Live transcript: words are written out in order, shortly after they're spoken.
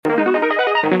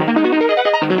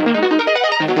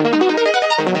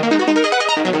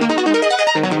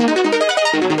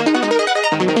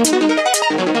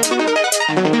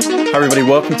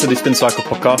welcome to the Spin Cycle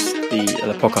podcast, the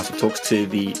podcast that talks to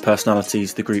the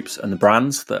personalities, the groups and the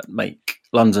brands that make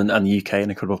London and the UK an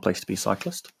incredible place to be a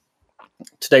cyclist.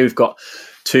 Today we've got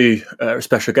two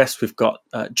special guests. We've got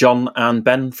John and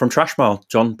Ben from Trash Mile.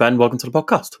 John, Ben, welcome to the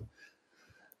podcast.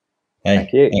 Hey,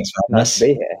 thank you. Thanks for having nice us. to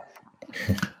be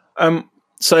here.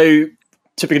 So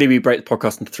typically we break the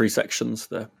podcast into three sections.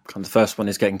 The first one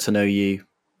is getting to know you,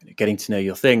 getting to know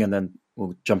your thing, and then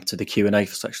we'll jump to the Q&A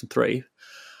for section 3.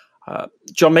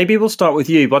 John, maybe we'll start with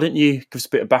you. Why don't you give us a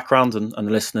bit of background and the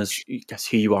listeners, guess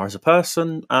who you are as a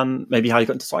person and maybe how you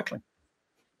got into cycling?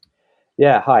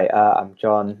 Yeah, hi, I'm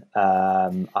John.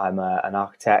 I'm an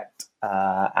architect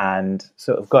and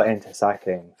sort of got into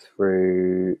cycling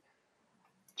through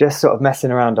just sort of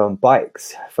messing around on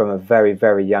bikes from a very,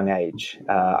 very young age.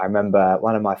 I remember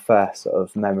one of my first sort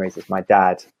of memories is my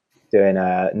dad doing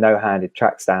a no-handed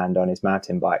track stand on his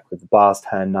mountain bike with the bars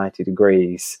turned 90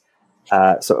 degrees,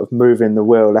 sort of moving the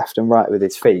wheel left and right with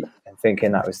his feet and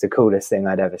thinking that was the coolest thing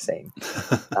I'd ever seen.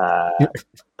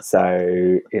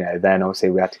 So, then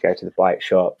obviously we had to go to the bike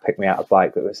shop, pick me out a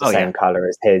bike that was the same colour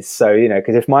as his. So,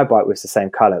 because if my bike was the same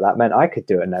colour, that meant I could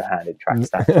do a no-handed track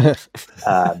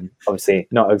stand. Obviously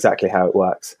not exactly how it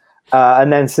works.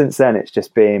 And then since then, it's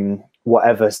just been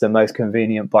whatever's the most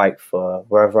convenient bike for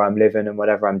wherever I'm living and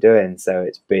whatever I'm doing. So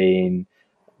it's been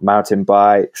mountain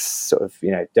bikes, sort of,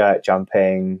 dirt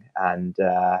jumping and,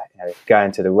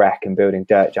 going to the rec and building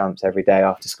dirt jumps every day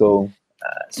after school,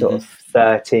 sort of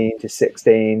 13 to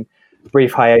 16,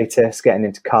 brief hiatus getting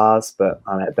into cars, but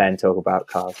I'll let Ben talk about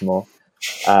cars more.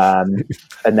 And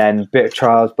then bit of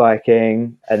trials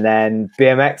biking and then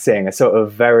BMXing, a sort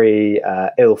of very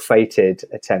ill-fated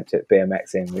attempt at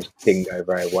BMXing, which didn't go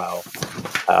very well.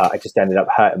 I just ended up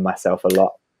hurting myself a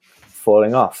lot,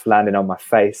 falling off, landing on my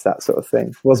face, that sort of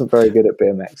thing. Wasn't very good at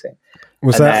BMXing.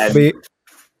 Was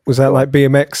that like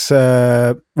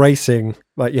BMX racing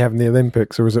like you have in the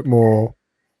Olympics, or was it more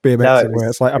BMXing where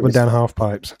it's like up and down half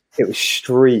pipes? It was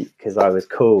street because I was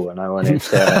cool and I wanted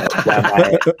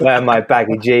to wear my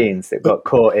baggy jeans that got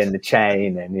caught in the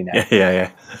chain and,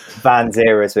 Vans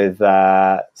eras with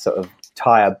sort of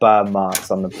tyre burn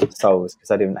marks on the soles because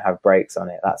I didn't have brakes on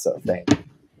it, that sort of thing.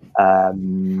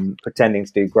 Pretending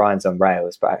to do grinds on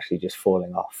rails, but actually just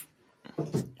falling off.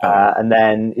 And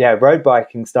then, road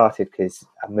biking started because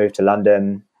I moved to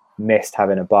London, missed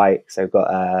having a bike. So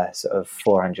got a sort of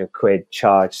 400 quid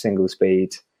charge single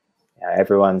speed.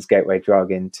 Everyone's gateway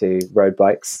drug into road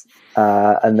bikes.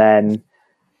 And then,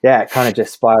 it kind of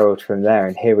just spiraled from there.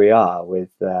 And here we are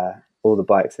with all the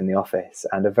bikes in the office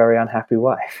and a very unhappy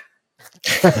wife.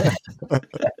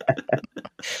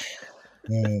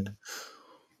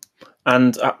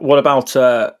 And what about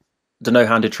the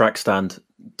no-handed track stand?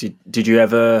 Did you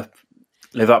ever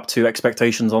live up to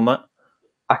expectations on that?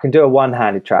 I can do a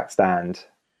one-handed track stand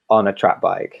on a track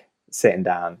bike, sitting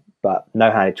down, but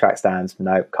no-handed track stands,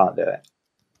 no, can't do it.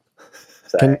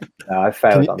 So I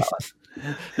failed on that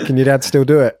one. Can your dad still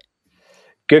do it?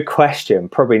 Good question.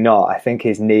 Probably not. I think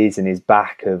his knees and his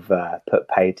back have put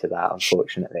pay to that,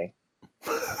 unfortunately.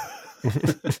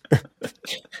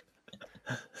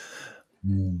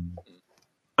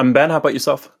 And Ben, how about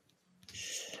yourself?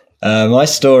 My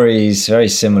story is very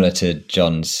similar to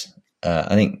John's.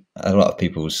 I think a lot of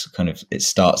people's it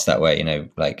starts that way,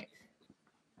 like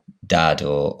dad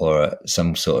or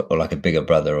some sort, or like a bigger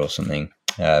brother or something.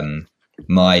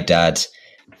 My dad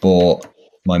bought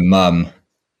my mum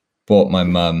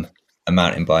a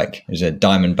mountain bike. It was a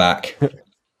Diamondback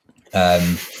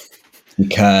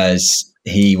because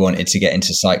he wanted to get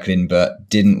into cycling but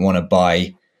didn't want to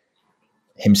buy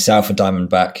himself a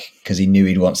Diamondback because he knew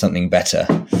he'd want something better.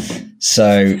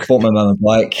 So bought my mum a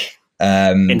bike.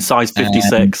 In size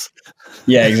 56.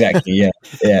 Yeah, exactly.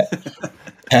 Yeah.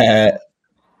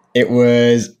 It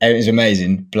was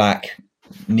amazing. Black,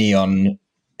 neon,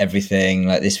 everything.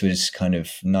 Like this was kind of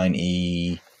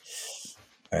 90,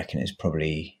 I reckon it was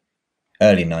probably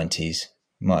early 90s.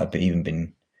 Might have even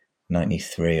been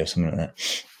 93 or something like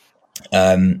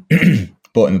that.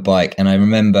 Bought him a bike and I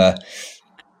remember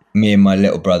me and my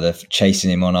little brother chasing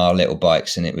him on our little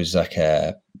bikes, and it was like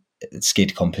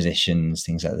skid compositions,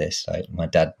 things like this. Like my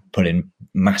dad pulling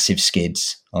massive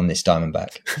skids on this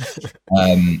Diamondback.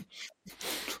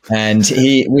 And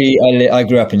I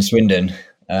grew up in Swindon,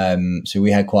 so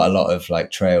we had quite a lot of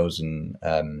like trails and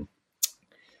the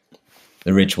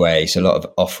Ridgeway, so a lot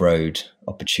of off-road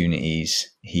opportunities.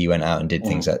 He went out and did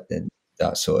things like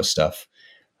that sort of stuff.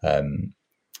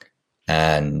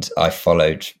 And I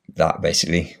followed that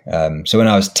basically. So when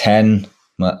I was 10,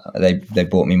 they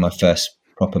bought me my first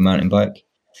proper mountain bike.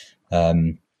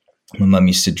 My mum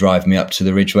used to drive me up to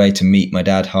the Ridgeway to meet my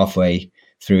dad halfway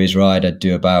through his ride. I'd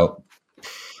do about, I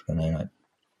don't know, like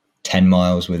 10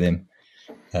 miles with him,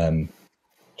 trying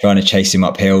to chase him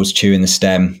up hills, chewing the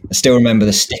stem. I still remember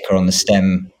the sticker on the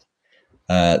stem,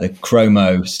 the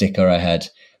Chromo sticker I had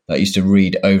that I used to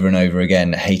read over and over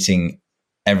again, hating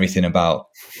everything about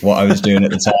what I was doing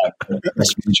at the time. I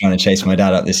was really trying to chase my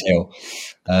dad up this hill.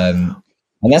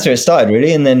 And that's where it started,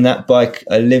 really. And then that bike,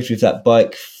 I lived with that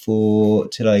bike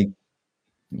till I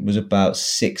was about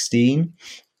 16.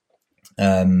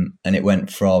 And it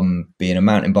went from being a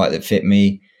mountain bike that fit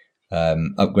me,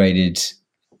 upgraded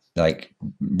like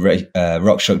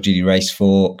RockShox GD race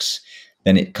forks.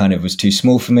 Then it kind of was too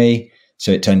small for me.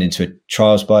 So it turned into a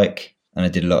trials bike. And I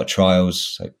did a lot of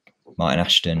trials, like Martin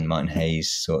Ashton, Martin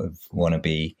Hayes sort of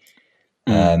wannabe.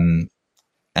 And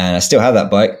I still have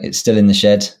that bike. It's still in the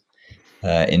shed.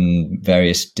 In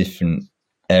various different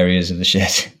areas of the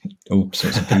shed, all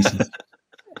sorts of pieces.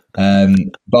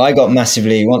 But I got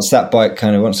massively, once I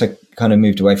kind of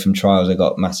moved away from trials, I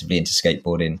got massively into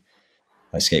skateboarding.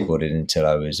 I skateboarded until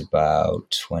I was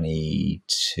about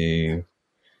 22,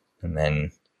 and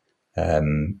then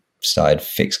started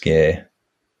fixed gear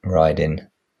riding.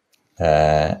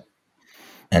 And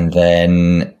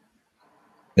then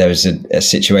there was a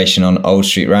situation on Old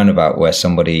Street Roundabout where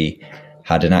somebody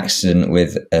had an accident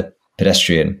with a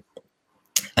pedestrian,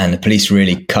 and the police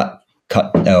really cut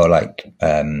or like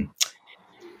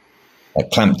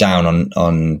clamped down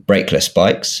on brakeless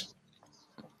bikes.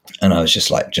 And I was just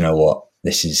like, do you know what?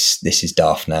 This is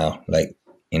daft now. Like,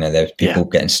 you know, there's people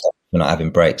getting stopped for not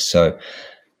having brakes. So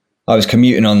I was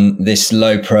commuting on this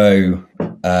low pro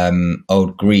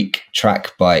old Greek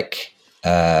track bike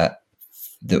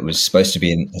that was supposed to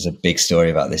be there's a big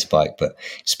story about this bike, but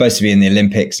it's supposed to be in the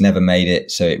Olympics, never made it.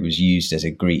 So it was used as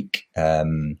a Greek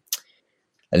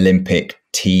Olympic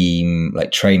team,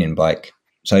 like training bike.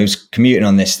 So I was commuting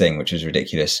on this thing, which was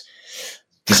ridiculous.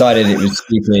 Decided it was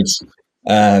stupid.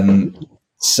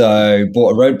 So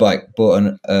bought a road bike,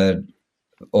 bought an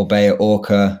Orbea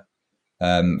Orca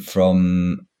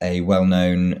from a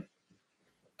well-known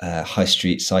high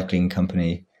street cycling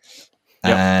company.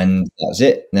 Yep. And that was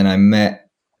it. Then I met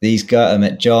these guys. I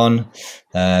met John,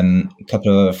 a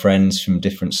couple of other friends from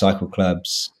different cycle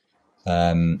clubs,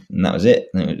 and that was it.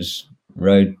 And it was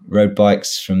road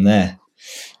bikes from there.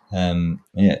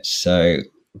 So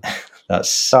that's.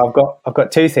 So I've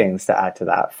got two things to add to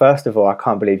that. First of all, I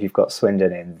can't believe you've got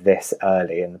Swindon in this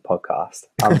early in the podcast.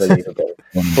 Unbelievable.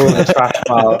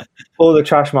 all the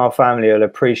Trash Mile family will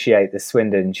appreciate the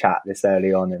Swindon chat this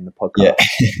early on in the podcast.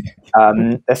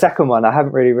 Yeah. The second one, I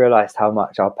haven't really realised how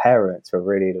much our parents were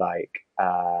really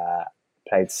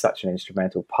played such an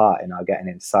instrumental part in our getting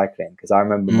into cycling. Because I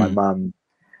remember my mum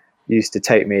used to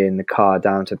take me in the car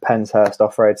down to Penshurst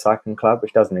Off-Road Cycling Club,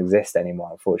 which doesn't exist anymore,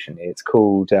 unfortunately. It's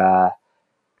called,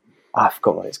 I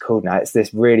forgot what it's called now. It's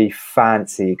this really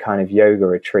fancy kind of yoga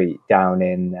retreat down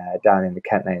in the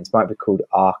Kent Lanes. It might be called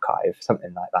Archive,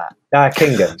 something like that.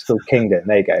 Kingdom. It's called Kingdom.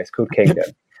 There you go. It's called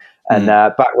Kingdom. And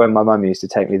back when my mum used to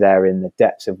take me there in the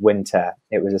depths of winter,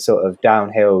 it was a sort of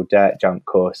downhill dirt jump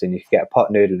course, and you could get a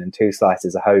pot noodle and 2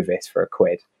 slices of Hovis for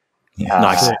 £1.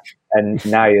 Nice. And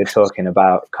now you're talking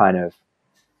about kind of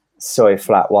soy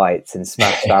flat whites and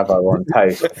smashed avo on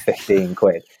toast for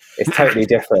 £15. It's totally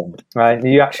different, right?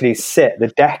 You actually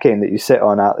the decking that you sit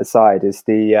on out the side is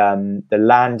the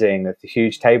landing of the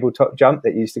huge tabletop jump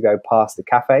that used to go past the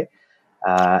cafe.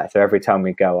 So every time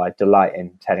we go, I delight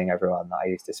in telling everyone that I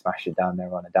used to smash it down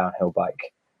there on a downhill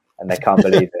bike, and they can't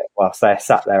believe it whilst they're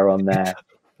sat there on their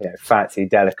fancy,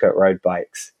 delicate road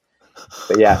bikes.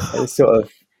 But yeah, it's sort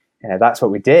of, that's what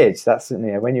we did. That's,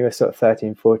 when you were sort of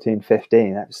 13, 14,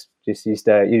 15, that was just you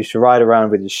used to ride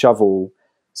around with your shovel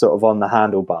sort of on the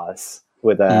handlebars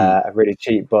with a really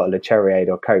cheap bottle of Cherryade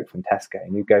or Coke from Tesco,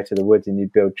 and you go to the woods and you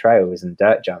build trails and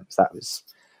dirt jumps. That was,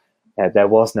 there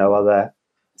was no other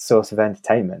source of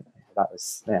entertainment.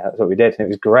 That's what we did, and it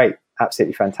was great,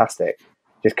 absolutely fantastic.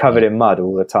 Just covered in mud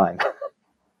all the time.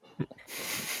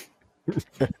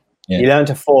 You learn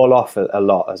to fall off a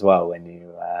lot as well when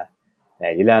you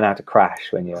learn how to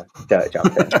crash when you're dirt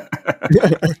jumping.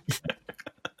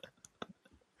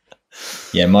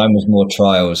 Yeah, mine was more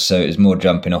trials, so it was more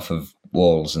jumping off of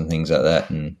walls and things like that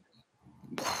and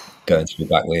going through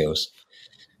back wheels.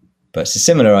 But it's a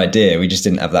similar idea. We just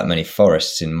didn't have that many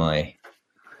forests in my...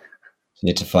 You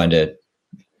had to find it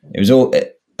was all...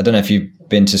 I don't know if you've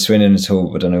been to Swindon at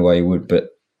all. I don't know why you would,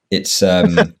 but it's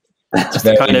very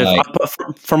kind of,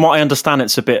 from what I understand,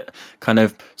 it's a bit kind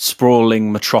of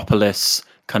sprawling metropolis,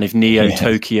 kind of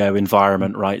Neo-Tokyo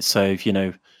environment, right? So,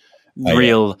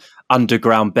 real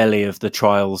underground belly of the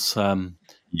trials,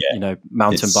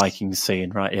 mountain biking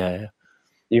scene, right? Yeah.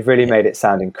 You've really made it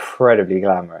sound incredibly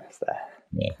glamorous there.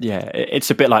 Yeah, it's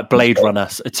a bit like Blade Runner.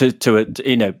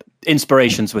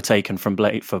 Inspirations were taken from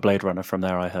Blade Runner from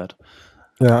there, I heard.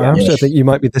 Yeah, I also think you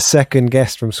might be the second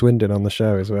guest from Swindon on the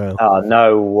show as well. Oh,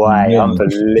 no way. Really?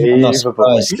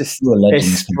 Unbelievable.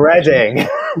 It's spreading.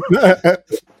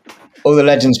 All the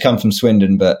legends come from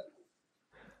Swindon, but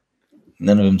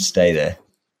none of them stay there.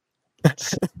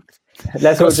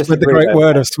 Let's all just spread the great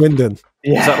word of Swindon.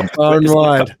 Yeah. Far and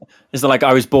wide. Is that like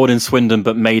I was born in Swindon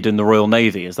but made in the Royal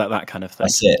Navy? Is that kind of thing?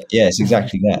 That's it. Yeah, it's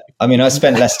exactly that. I mean, I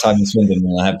spent less time in Swindon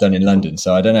than I have done in London,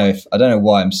 so I don't know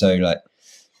why I'm so like.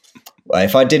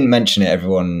 If I didn't mention it,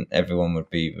 everyone would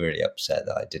be really upset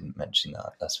that I didn't mention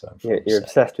that. That's what I'm from. You're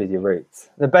obsessed with your roots.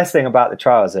 The best thing about the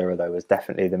Trials era, though, was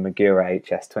definitely the Magura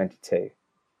HS22.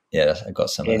 Yeah, I got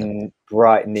some in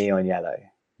bright neon yellow.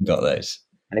 Got those.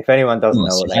 And if anyone doesn't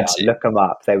know what they are, look them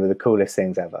up. They were the coolest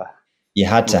things ever. You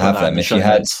had to have them. If you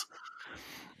had,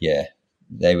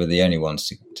 they were the only ones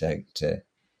to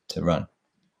run.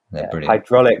 They're brilliant.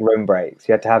 Hydraulic rim brakes.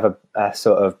 You had to have a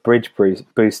sort of bridge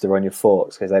booster on your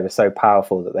forks because they were so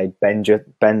powerful that they'd bend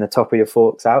the top of your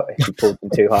forks out if you pulled them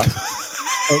too hard.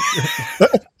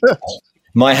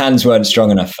 My hands weren't strong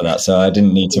enough for that, so I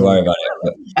didn't need to worry about it.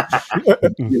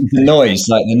 But the noise,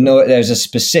 there's a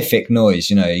specific noise.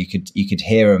 You could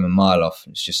hear them a mile off.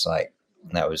 It's just like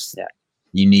that was. Yeah.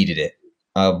 You needed it.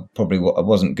 I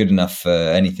wasn't good enough for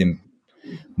anything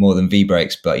more than V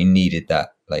brakes, but you needed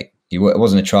that. Like it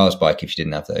wasn't a trials bike if you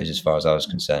didn't have those, as far as I was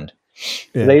concerned.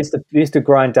 Yeah. They used to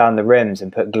grind down the rims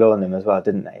and put glue on them as well,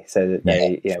 didn't they? So that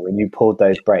when you pulled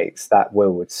those brakes, that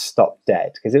wheel would stop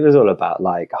dead because it was all about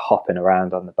like hopping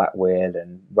around on the back wheel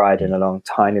and riding along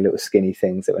tiny little skinny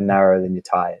things that were narrower than your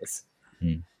tires.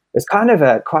 Mm. It's kind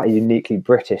of quite a uniquely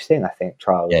British thing, I think.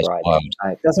 Trials riding.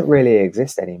 It doesn't really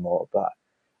exist anymore, but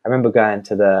I remember going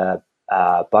to the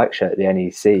bike show at the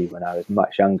NEC when I was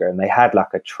much younger, and they had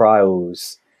like a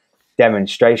trials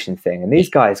demonstration thing, and these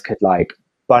guys could like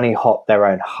bunny hop their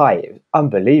own height. It was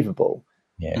unbelievable.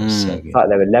 Yeah, it was so good. Like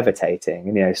they were levitating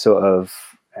and sort of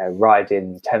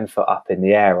riding 10 foot up in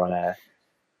the air on a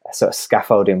sort of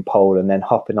scaffolding pole and then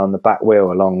hopping on the back wheel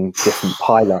along different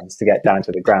pylons to get down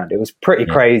to the ground. It was pretty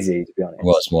crazy, to be honest. It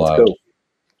was wild. Cool.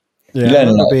 Yeah, you learn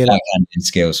a lot of backhanding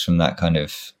skills from that kind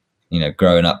of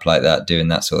growing up like that, doing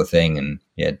that sort of thing, and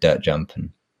dirt jump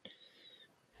and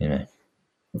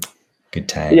good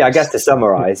time. Yeah, I guess to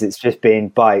summarise, it's just been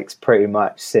bikes pretty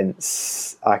much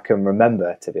since I can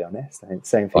remember, to be honest. I think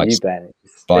same for you, Ben.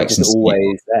 Bikes just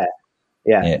always there.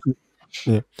 Yeah.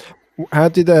 How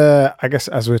did, I guess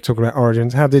as we're talking about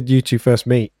origins, how did you two first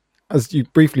meet? As you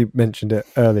briefly mentioned it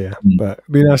earlier, but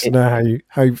it'd be nice to know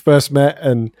how you first met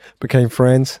and became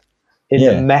friends. In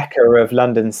the mecca of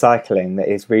London cycling that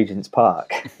is Regent's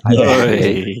Park.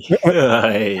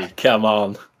 Hey, come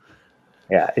on.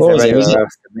 Yeah,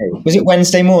 was it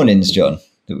Wednesday mornings, John,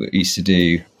 that we used to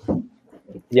do?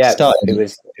 Yeah, it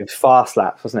was fast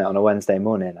laps, wasn't it, on a Wednesday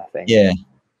morning, I think. Yeah.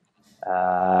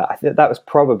 I think that was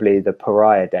probably the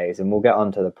Pariah days, and we'll get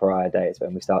on to the Pariah days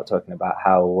when we start talking about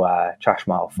how Trash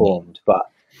Mile formed. But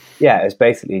yeah, it was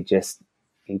basically just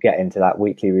you get into that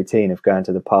weekly routine of going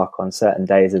to the park on certain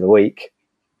days of the week.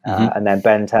 And then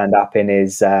Ben turned up in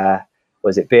his,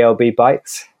 was it BLB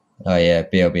bikes? Oh, yeah,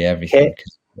 BLB everything.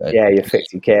 Yeah, your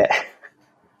fixie kit.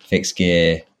 Fixed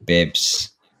gear,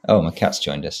 bibs. Oh, my cat's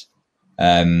joined us.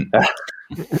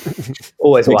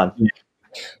 Always one.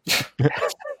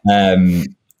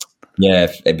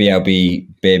 BLB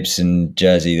bibs and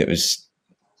jersey that was,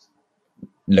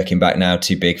 looking back now,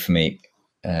 too big for me.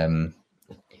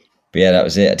 But yeah, that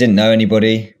was it. I didn't know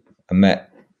anybody. I met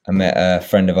a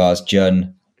friend of ours,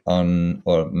 Jun, on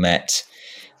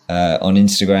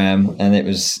Instagram, and it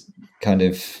was kind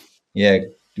of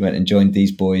went and joined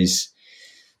these boys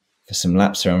for some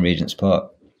laps around Regent's Park.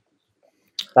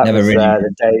 That was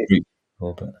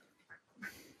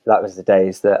the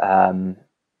days that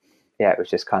it was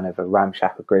just kind of a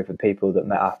ramshackle group of people that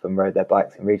met up and rode their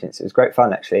bikes in Regent's. It was great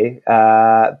fun, actually.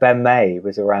 Ben May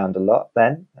was around a lot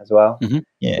then as well. Mm-hmm.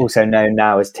 Yeah. Also known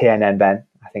now as TNN Ben.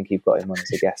 I think you've got him on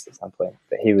as a guest at some point.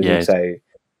 But he was also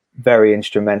very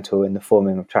instrumental in the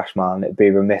forming of Trash Mile, and it'd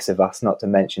be remiss of us not to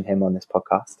mention him on this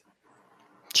podcast.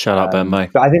 Shout out Ben May.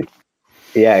 But I think,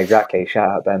 yeah, exactly. Shout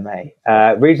out Ben May.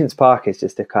 Regent's Park is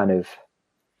just a kind of,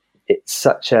 it's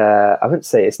such a, I wouldn't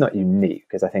say it's not unique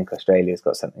because I think Australia's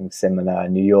got something similar,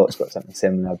 New York's got something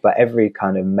similar, but every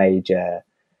kind of major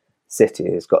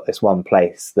city has got this one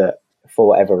place that for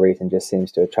whatever reason just seems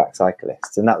to attract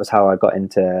cyclists. And that was how I got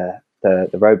into the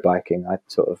road biking. I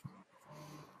sort of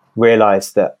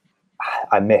realised that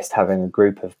I missed having a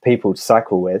group of people to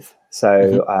cycle with.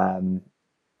 So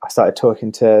I started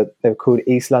talking to, they were called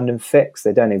East London Fix.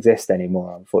 They don't exist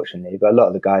anymore, unfortunately, but a lot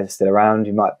of the guys are still around.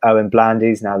 You might, Owen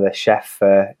Blandy's now the chef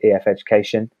for EF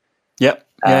Education. Yep.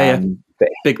 Yeah. But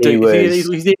big dude.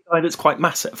 He's the guy that's quite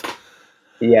massive.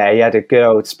 Yeah, he had a good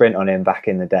old sprint on him back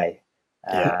in the day.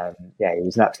 He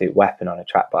was an absolute weapon on a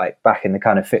track bike back in the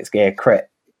kind of Fix Gear crit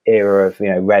era of,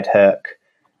 Red Hook,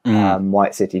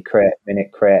 White City crit,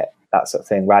 Minute crit, that sort of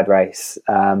thing, Rad Race.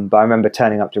 But I remember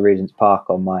turning up to Regent's Park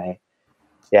on my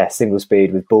single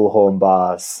speed with bullhorn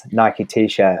bars, Nike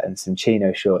t-shirt and some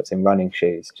chino shorts and running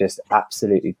shoes, just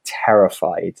absolutely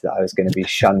terrified that I was going to be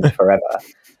shunned forever.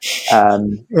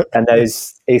 And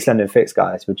those East London Fix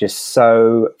guys were just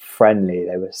so friendly.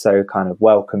 They were so kind of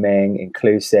welcoming,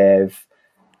 inclusive.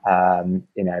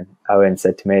 Owen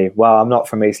said to me, well, I'm not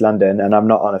from East London and I'm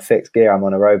not on a Fixed Gear, I'm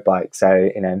on a road bike. So,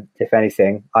 if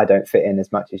anything, I don't fit in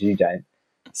as much as you don't.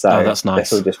 So that's nice.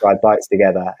 Let's all just ride bikes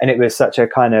together. And it was such a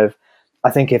kind of, I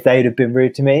think if they'd have been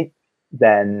rude to me,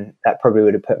 then that probably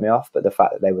would have put me off. But the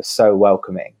fact that they were so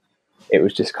welcoming, it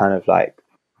was just kind of like,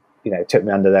 took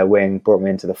me under their wing, brought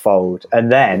me into the fold.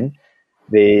 And then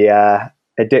the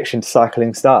addiction to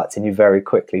cycling starts and you very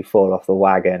quickly fall off the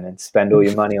wagon and spend all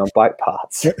your money on bike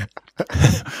parts.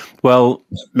 Well,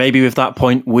 maybe with that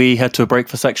point, we head to a break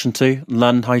for section 2 and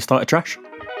learn how you start a trash.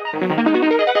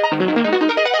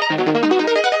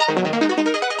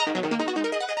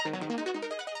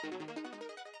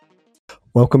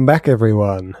 Welcome back,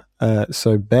 everyone.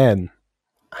 So, Ben,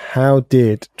 how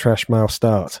did Trash Mile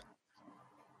start?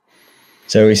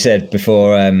 So we said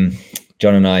before,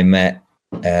 John and I met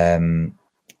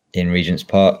in Regent's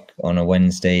Park on a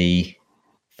Wednesday,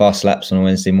 fast laps on a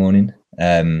Wednesday morning.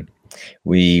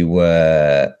 We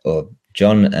were, or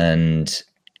John and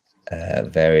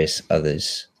various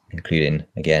others, including,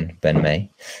 again, Ben May,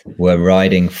 were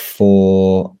riding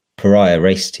for Pariah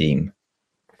Race Team.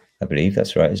 I believe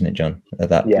that's right, isn't it, John?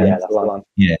 That's the one.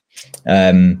 Yeah.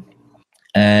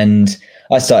 And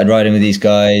I started riding with these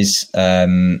guys.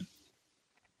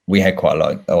 We had quite a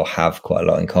lot, or have quite a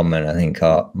lot in common. I think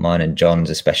mine and John's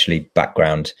especially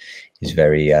background is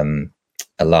very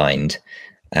aligned,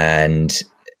 and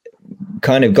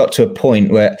kind of got to a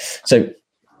point where, so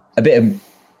a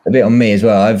bit on me as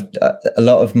well. I've a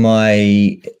lot of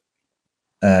my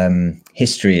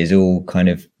history is all kind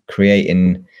of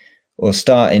creating or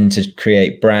starting to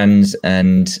create brands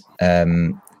and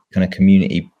kind of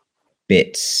community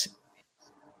bits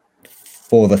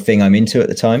for the thing I'm into at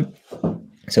the time.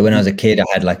 So when I was a kid, I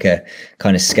had like a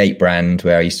kind of skate brand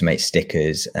where I used to make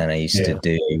stickers and I used to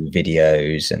do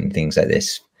videos and things like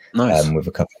this. Nice. With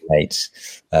a couple of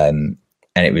mates. And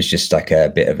it was just like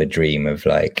a bit of a dream of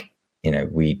like,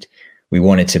 we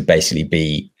wanted to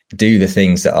basically do the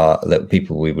things that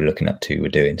people we were looking up to were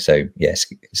doing. So yes,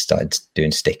 started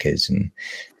doing stickers and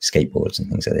skateboards and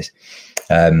things like this.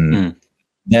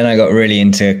 Then I got really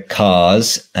into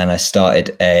cars and I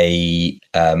started a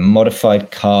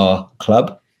modified car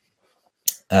club,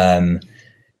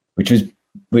 which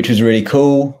was really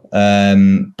cool.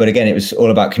 But again, it was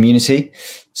all about community.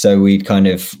 So we'd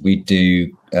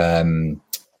do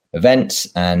events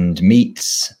and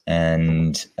meets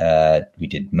and we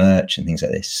did merch and things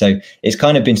like this. So it's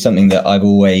kind of been something that I've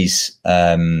always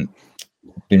been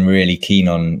really keen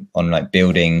on like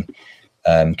building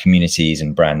communities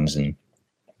and brands and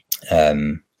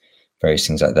various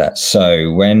things like that.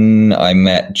 So when I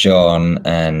met John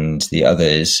and the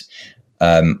others,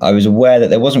 I was aware that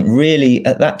there wasn't really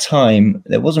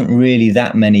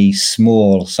that many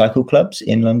small cycle clubs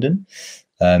in London.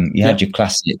 You had your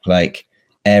classic like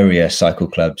area cycle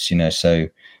clubs, so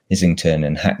Islington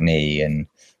and Hackney and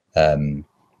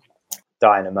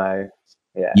Dynamo.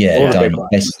 Dynamo.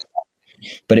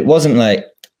 But it wasn't like,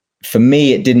 for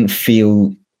me, it didn't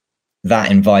feel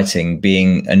that inviting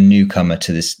being a newcomer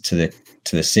to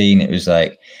the scene. It was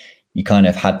like you kind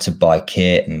of had to buy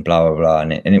kit and blah blah blah,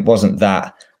 and it wasn't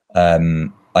that.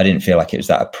 I didn't feel like it was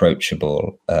that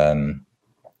approachable.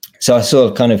 So I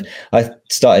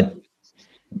started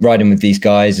riding with these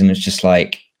guys, and it's just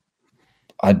like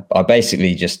I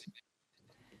basically just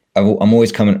I'm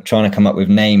always trying to come up with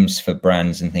names for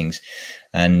brands and things,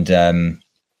 and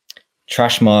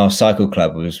Trash Mile Cycle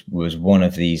Club was one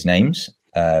of these names.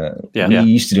 We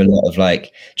used to do a lot of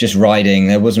like just riding.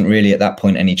 There wasn't really at that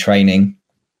point any training.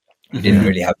 We didn't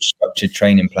really have structured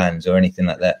training plans or anything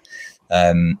like that.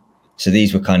 So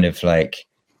these were kind of like,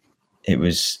 it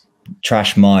was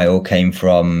Trash Mile came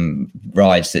from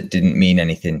rides that didn't mean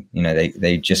anything. You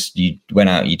went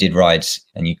out, you did rides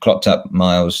and you clocked up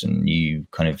miles and you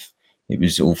it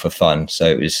was all for fun. So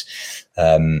it was,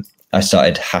 I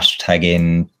started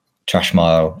hashtagging Trash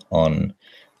Mile on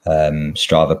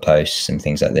Strava posts and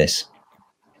things like this.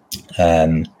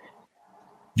 Then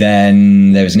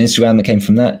there was an Instagram that came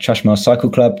from that, Trash Mile Cycle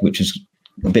Club, which was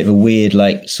a bit of a weird,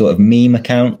 like, sort of meme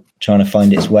account trying to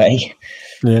find its way.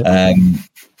 Yeah.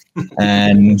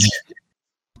 And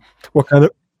what kind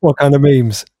of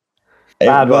memes?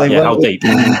 How deep?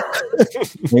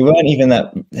 They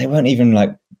weren't even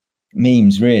like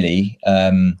memes, really.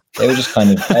 They were just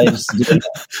kind of, I just did a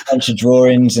bunch of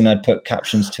drawings and I'd put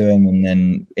captions to them. And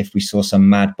then if we saw some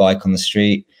mad bike on the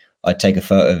street, I'd take a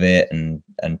photo of it and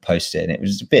post it. And it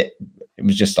was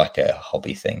just like a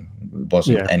hobby thing. It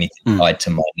wasn't anything tied to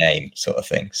my name, sort of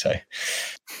thing. So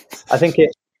I think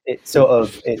it sort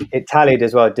of it tallied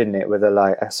as well, didn't it, with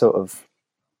a sort of,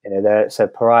 so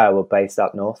Pariah were based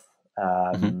up north,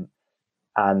 and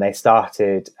they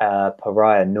started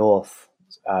Pariah North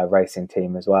racing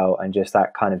team as well, and just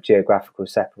that kind of geographical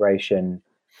separation.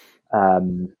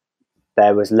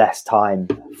 There was less time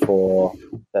for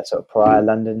the sort of Pariah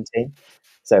London team,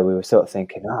 so we were sort of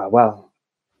thinking,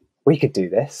 we could do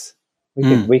this.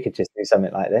 We could just do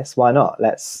something like this. Why not?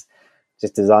 Let's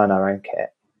just design our own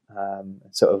kit. And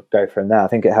sort of go from there. I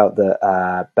think it helped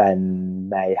that Ben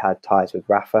May had ties with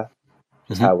Rafa.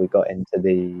 That's how we got into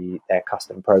their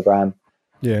custom program.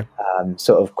 Yeah.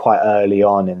 Sort of quite early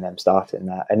on in them starting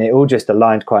that, and it all just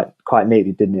aligned quite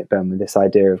neatly, didn't it, Ben, with this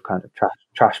idea of kind of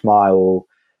Trash Mile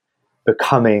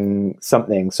becoming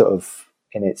something sort of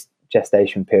in its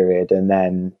gestation period, and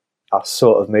then us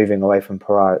sort of moving away from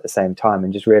Pariah at the same time,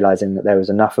 and just realizing that there was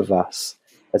enough of us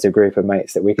as a group of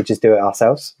mates that we could just do it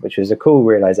ourselves, which was a cool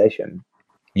realization.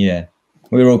 Yeah,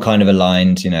 we were all kind of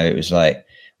aligned. It was like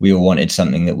we all wanted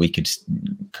something that we could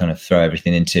kind of throw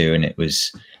everything into, and it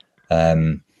was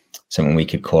something we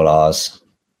could call ours,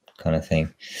 kind of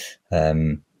thing.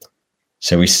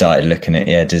 So we started looking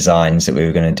at designs that we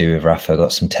were going to do with Rafa.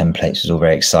 Got some templates. It was all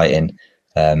very exciting.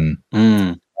 And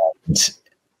John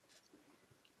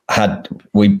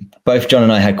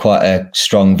and I had quite a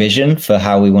strong vision for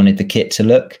how we wanted the kit to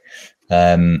look.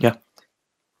 And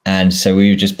so we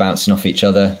were just bouncing off each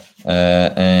other.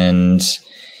 And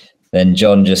then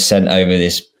John just sent over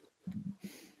this.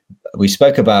 We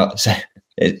spoke about,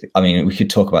 we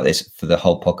could talk about this for the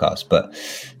whole podcast, but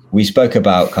we spoke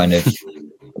about kind of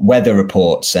weather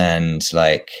reports and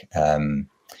like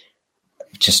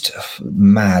just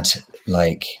mad,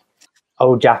 like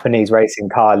old Japanese racing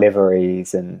car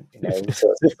liveries and all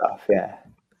sorts of stuff. Yeah.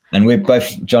 And we're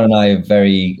both, John and I, are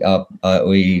very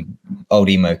we old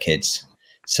emo kids.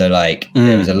 So like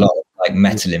there was a lot of like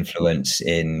metal influence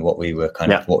in what we were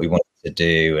what we wanted to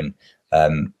do, and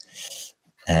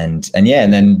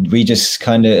then we just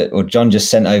John just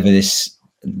sent over this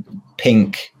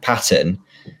pink pattern,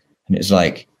 and it was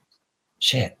like,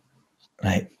 shit,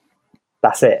 like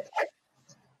that's it.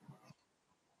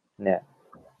 Yeah.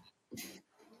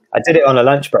 I did it on a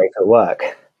lunch break at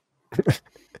work.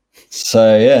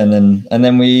 So yeah, and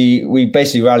then we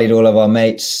basically rallied all of our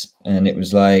mates, and it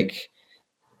was like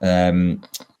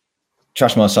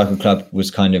Trash Mile Cycle Club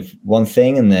was kind of one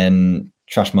thing, and then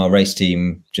Trash Mile Race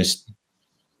Team just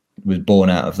was born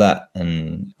out of that,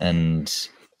 and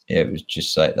it was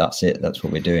just like, that's it, that's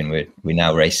what we're doing. We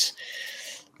now race.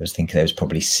 I was thinking there was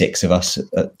probably 6 of us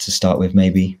to start with,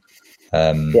 maybe.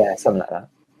 Yeah, something like that.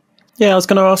 Yeah, we're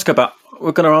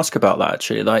going to ask about that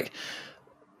actually. Like,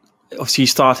 obviously you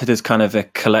started as kind of a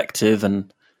collective,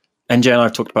 and NJ and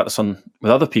I've talked about this with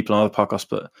other people on other podcasts,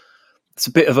 but it's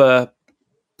a bit of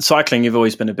cycling, you've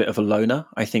always been a bit of a loner.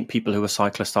 I think people who are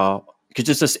cyclists are, because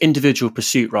it's this individual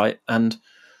pursuit, right? And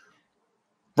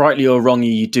rightly or wrongly,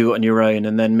 you do it on your own,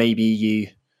 and then maybe you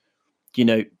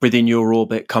know, within your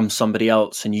orbit comes somebody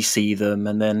else and you see them,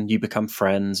 and then you become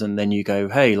friends, and then you go,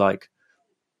 hey, like,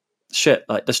 shit,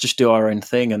 like, let's just do our own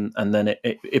thing, and then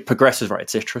it progresses, right?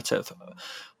 It's iterative.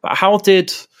 But how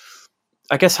did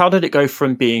it go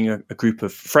from being a group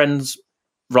of friends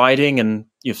riding, and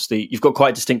you've got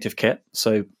quite a distinctive kit,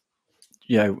 so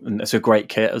and it's a great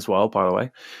kit as well, by the way.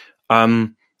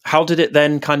 How did it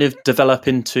then kind of develop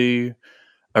into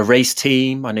a race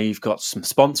team? I know you've got some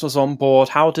sponsors on board.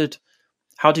 How did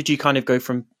you kind of go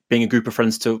from being a group of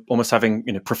friends to almost having,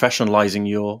 professionalizing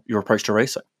your approach to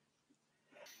racing?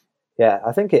 Yeah,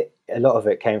 I think a lot of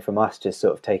it came from us just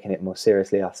sort of taking it more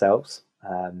seriously ourselves.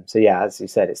 So yeah, as you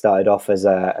said, it started off as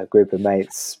a group of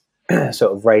mates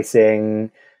sort of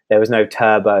racing. There was no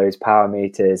turbos, power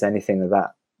meters, anything of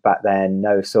that back then.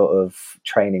 No sort of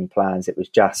training plans. It was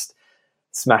just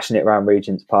smashing it around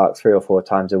Regent's Park 3 or 4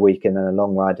 times a week, and then a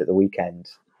long ride at the weekend.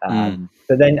 But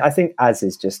then I think, as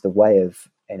is just the way of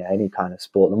any kind of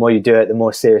sport, the more you do it, the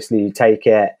more seriously you take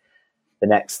it. The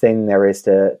next thing there is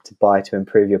to buy to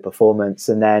improve your performance.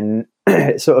 And then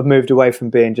it sort of moved away from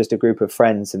being just a group of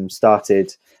friends and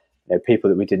started, people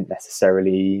that we didn't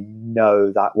necessarily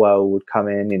know that well would come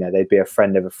in. They'd be a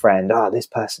friend of a friend. Oh, this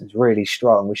person's really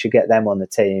strong, we should get them on the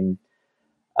team.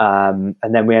 And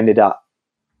then we ended up,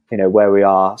 where we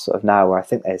are sort of now, where I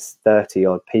think there's 30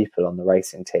 odd people on the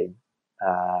racing team.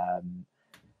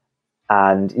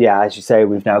 And yeah, as you say,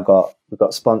 we've got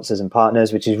sponsors and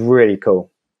partners, which is really cool.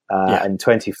 And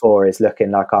 24 is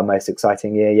looking like our most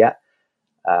exciting year yet.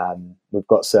 We've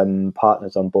got some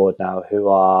partners on board now who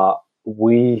are,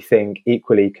 we think,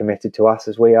 equally committed to us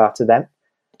as we are to them.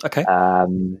 Okay.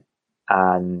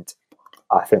 And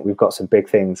I think we've got some big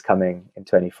things coming in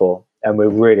 24, and we're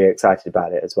really excited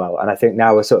about it as well. And I think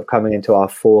now we're sort of coming into our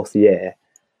 4th year.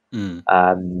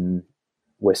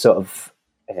 We're sort of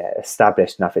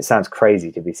established enough. It sounds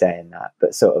crazy to be saying that,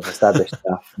 but sort of established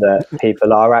enough that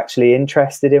people are actually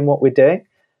interested in what we're doing.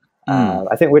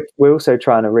 I think we're also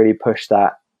trying to really push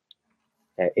that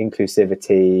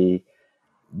inclusivity,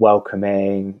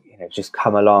 welcoming. Just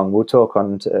come along. We'll talk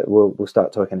on. We'll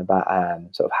start talking about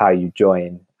sort of how you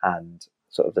join and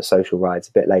sort of the social rides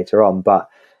a bit later on. But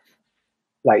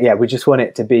we just want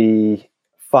it to be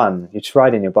fun. You're just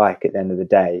riding your bike at the end of the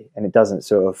day, and it doesn't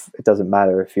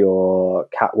matter if you're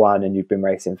Cat 1 and you've been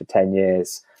racing for 10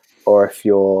 years, or if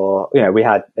you're,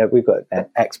 we've got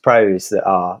ex-pros that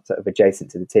are sort of adjacent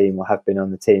to the team or have been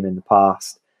on the team in the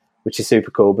past, which is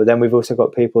super cool. But then we've also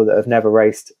got people that have never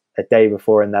raced a day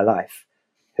before in their life,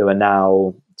 who are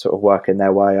now sort of working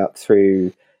their way up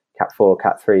through Cat 4,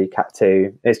 Cat 3, Cat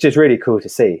 2. It's just really cool to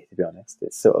see, to be honest.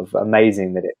 It's sort of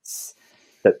amazing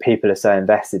that people are so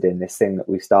invested in this thing that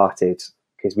we started,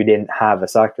 because we didn't have a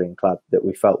cycling club that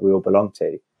we felt we all belonged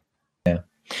to. Yeah.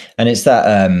 And it's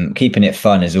that keeping it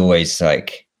fun is always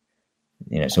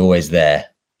it's always there.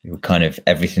 Kind of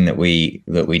everything that we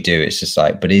do, it's just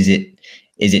but is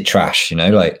it trash?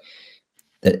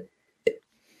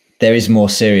 There is more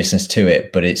seriousness to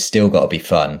it, but it's still got to be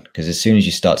fun, because as soon as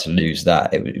you start to lose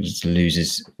that, it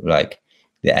loses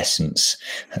the essence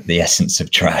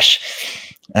of trash.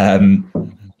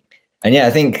 And yeah,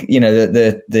 I think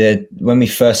the when we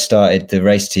first started the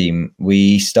race team,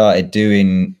 we started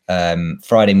doing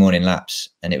Friday morning laps,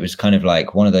 and it was kind of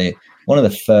one of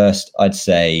the first, I'd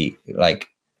say,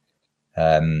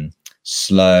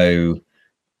 slow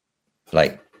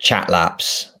chat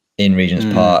laps in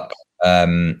Regent's Park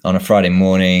on a Friday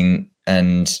morning.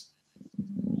 And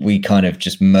we kind of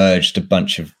just merged a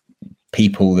bunch of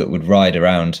people that would ride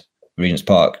around Regent's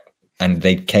Park, and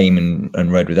they came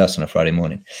and rode with us on a Friday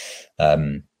morning,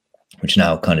 which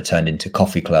now kind of turned into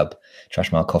Coffee Club,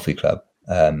 Trash Mile Coffee Club.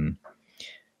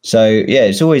 So yeah,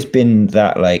 it's always been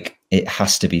that it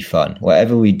has to be fun.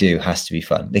 Whatever we do has to be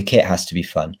fun. The kit has to be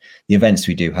fun. The events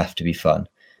we do have to be fun.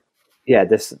 Yeah,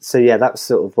 that's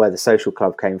sort of where the social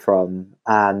club came from.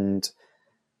 And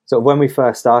sort of when we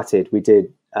first started, we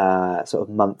did sort of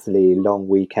monthly long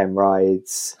weekend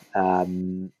rides.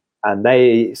 And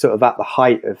they sort of, at the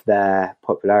height of their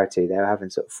popularity, they were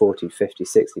having sort of 40, 50,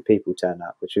 60 people turn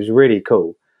up, which was really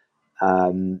cool.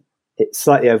 It's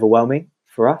slightly overwhelming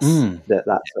for us,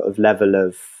 that sort of level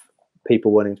of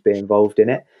people wanting to be involved in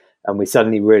it. And we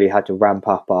suddenly really had to ramp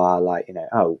up our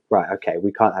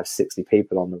we can't have 60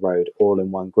 people on the road all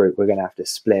in one group. We're going to have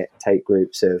to take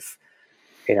groups of,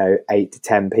 8 to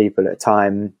 10 people at a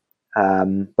time.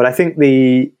 But I think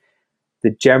the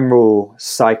general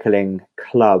cycling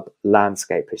club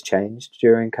landscape has changed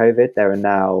during COVID. There are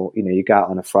now, you go out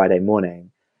on a Friday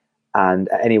morning, and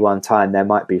at any one time there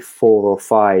might be 4 or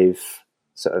 5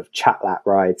 sort of chat lap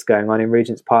rides going on in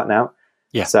Regent's Park now.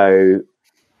 Yeah. So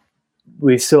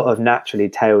we've sort of naturally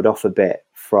tailed off a bit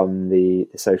from the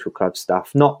social club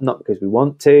stuff, not because we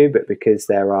want to, but because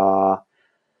there are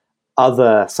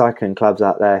other cycling clubs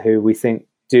out there who we think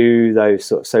do those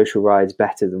sort of social rides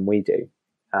better than we do.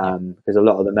 Because a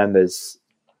lot of the members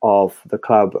of the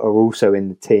club are also in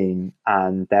the team,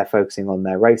 and they're focusing on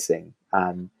their racing.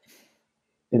 And,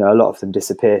 a lot of them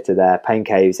disappear to their pain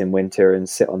caves in winter and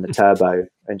sit on the turbo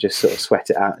and just sort of sweat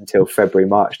it out until February,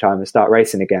 March time and start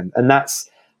racing again. And that's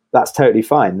totally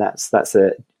fine. That's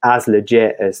as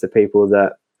legit as the people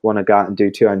that want to go out and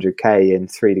do 200k in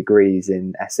 3 degrees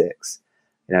in Essex.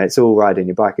 It's all riding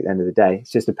your bike at the end of the day. It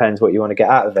just depends what you want to get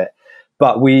out of it.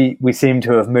 But we seem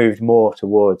to have moved more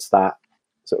towards that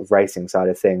sort of racing side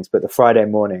of things. But the Friday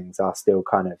mornings are still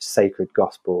kind of sacred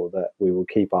gospel, that we will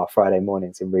keep our Friday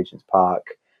mornings in Regent's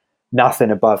Park.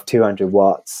 Nothing above 200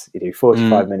 watts. You do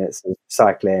 45 minutes of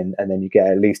cycling, and then you get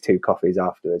at least 2 coffees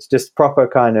afterwards. Just proper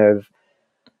kind of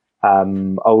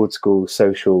old school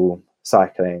social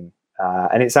cycling.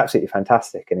 And it's absolutely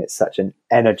fantastic. And it's such an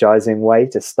energizing way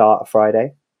to start a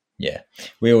Friday. Yeah,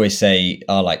 we always say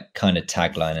our like kind of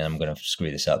tagline, and I'm going to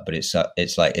screw this up, but it's like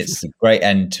it's a great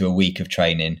end to a week of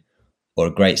training, or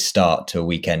a great start to a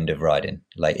weekend of riding.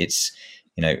 Like it's,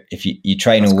 you know, if you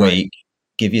train a week,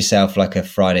 give yourself like a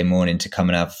Friday morning to come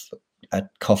and have a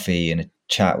coffee and a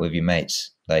chat with your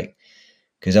mates, like,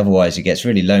 because otherwise it gets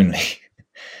really lonely.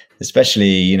 Especially,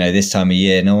 you know, this time of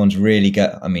year, no one's really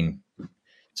I mean,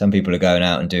 some people are going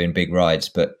out and doing big rides,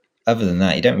 but other than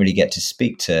that, you don't really get to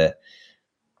speak to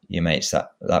your mates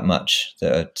that much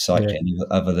that are cycling,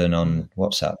 other than on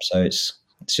WhatsApp. So it's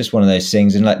just one of those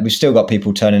things. And like, we've still got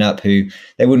people turning up who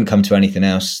they wouldn't come to anything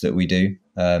else that we do.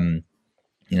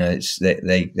 You know, it's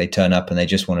they turn up and they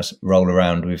just want to roll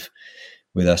around with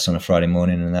us on a Friday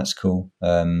morning, and that's cool.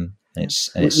 Yeah,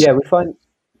 we find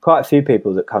quite a few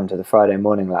people that come to the Friday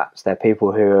morning laps. They're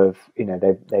people who have, you know,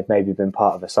 they've maybe been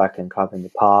part of a cycling club in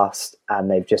the past,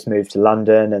 and they've just moved to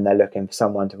London and they're looking for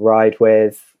someone to ride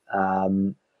with.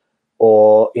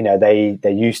 Or, you know, they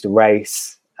used to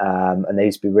race and they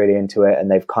used to be really into it,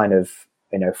 and they've kind of,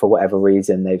 you know, for whatever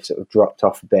reason, they've sort of dropped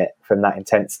off a bit from that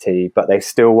intensity, but they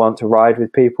still want to ride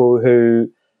with people who,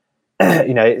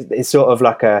 you know, it's sort of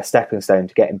like a stepping stone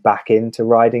to getting back into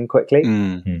riding quickly.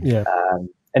 Yeah.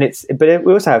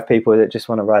 We also have people that just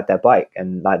want to ride their bike,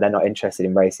 and like, they're not interested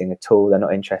in racing at all. They're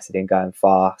not interested in going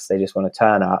fast. They just want to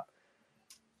turn up,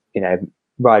 you know,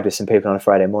 ride with some people on a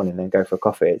Friday morning and go for a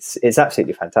coffee. It's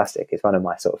absolutely fantastic. It's one of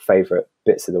my sort of favorite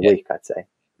bits of the week, I'd say.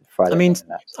 Friday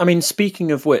I mean,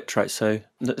 speaking of which, right? So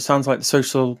it sounds like the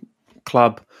social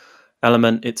club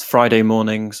element. It's Friday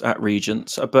mornings at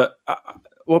Regents, but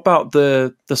what about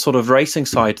the sort of racing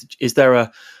side? Is there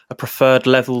a preferred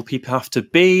level people have to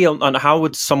be on, and how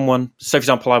would someone, say for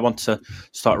example, I want to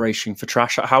start racing for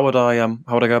Trash, how would I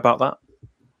go about that?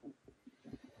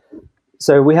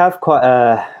 So we have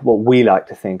quite what we like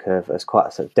to think of as quite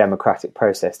a sort of democratic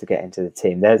process to get into the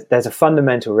team. There's a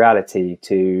fundamental reality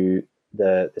to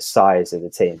the size of the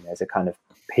team. There's a kind of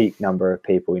peak number of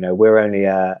people. You know, we're only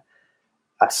a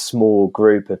small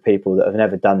group of people that have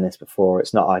never done this before.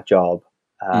 It's not our job.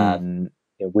 You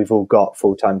know, we've all got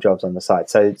full-time jobs on the side.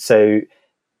 So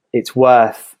it's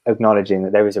worth acknowledging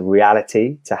that there is a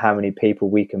reality to how many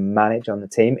people we can manage on the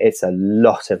team. It's a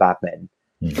lot of admin.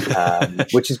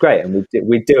 Which is great, and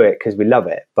we do it because we love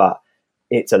it, but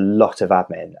it's a lot of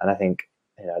admin, and I think,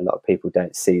 you know, a lot of people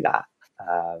don't see that.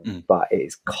 But it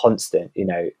is constant. You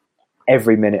know,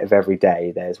 every minute of every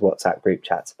day there's WhatsApp group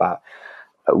chats about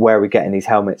where are we getting these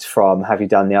helmets from, have you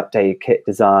done the updated kit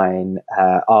design,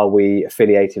 are we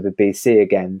affiliated with BC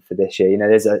again for this year. You know,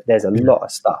 there's a lot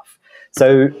of stuff.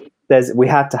 So we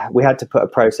had to put a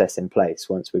process in place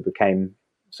once we became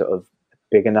sort of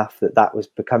big enough that was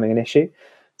becoming an issue.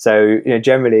 So, you know,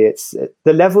 generally it's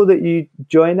the level that you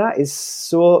join at is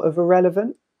sort of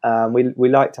irrelevant. We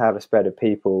like to have a spread of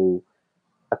people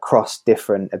across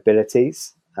different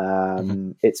abilities.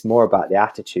 It's more about the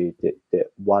attitude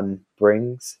that one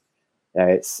brings. You know,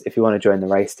 it's, if you want to join the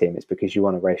race team, it's because you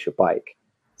want to race your bike.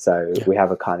 So we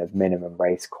have a kind of minimum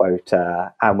race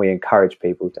quota, and we encourage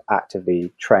people to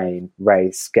actively train,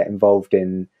 race, get involved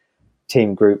in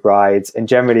team group rides, and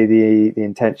generally the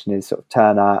intention is sort of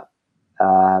turn up,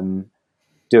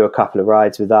 do a couple of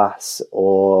rides with us,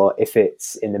 or if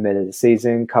it's in the middle of the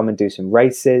season, come and do some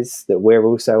races that we're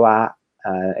also at,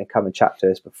 and come and chat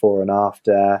to us before and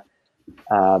after.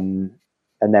 And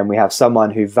then we have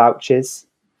someone who vouches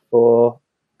for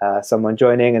someone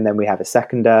joining, and then we have a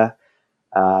seconder,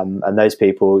 and those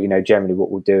people, you know, generally what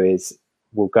we'll do is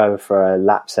we'll go for a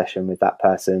lap session with that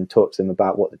person, talk to them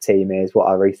about what the team is, what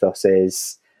our ethos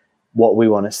is, what we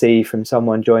want to see from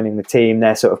someone joining the team,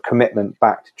 their sort of commitment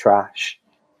back to Trash.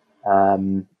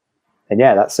 And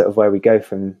yeah, that's sort of where we go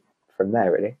from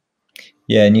there, really.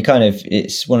 Yeah, and you kind of,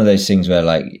 it's one of those things where,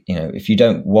 like, you know, if you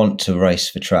don't want to race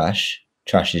for Trash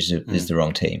is the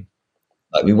wrong team.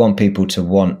 Like, we want people to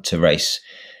want to race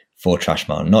for Trash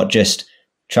Mile, not just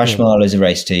Trash Mile is a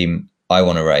race team, I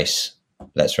want to race,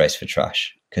 let's race for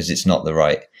Trash, because it's not the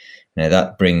right, you know,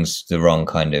 that brings the wrong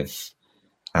kind of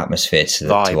atmosphere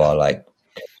to our, like,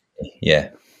 yeah,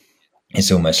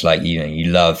 it's almost like, you know,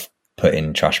 you love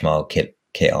putting Trash Mile kit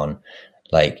on,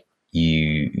 like,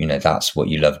 you know, that's what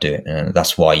you love doing, and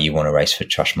that's why you want to race for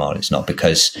Trash Mile. It's not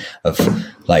because of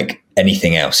like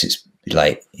anything else. It's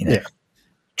like, you know,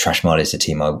 Trash Mile is the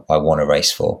team I want to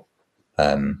race for,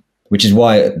 which is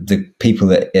why the people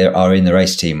that are in the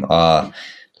race team are,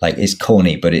 like, it's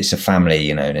corny, but it's a family,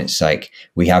 you know, and it's like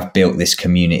we have built this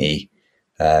community.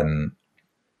 And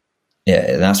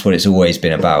that's what it's always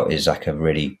been about, is like a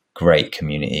really great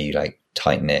community, like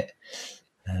tight knit.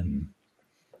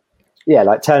 Yeah,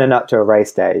 like turning up to a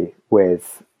race day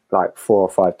with like 4 or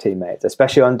 5 teammates,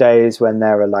 especially on days when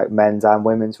there are like men's and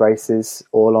women's races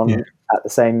all on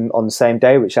on the same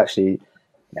day, which actually,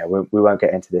 we won't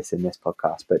get into this in this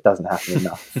podcast, but it doesn't happen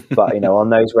enough. But on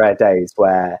those rare days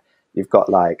where you've got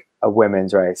like a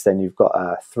women's race, then you've got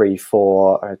a 3-4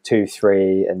 or a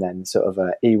 2-3, and then sort of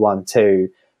a E1-2.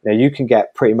 You can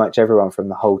get pretty much everyone from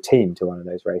the whole team to one of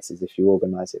those races if you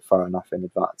organise it far enough in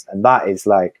advance, and that is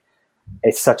like,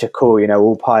 it's such a cool,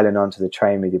 all piling onto the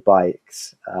train with your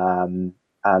bikes, and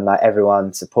like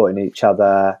everyone supporting each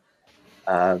other.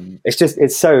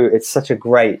 It's such a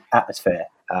great atmosphere,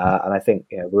 and I think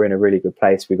we're in a really good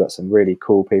place. We've got some really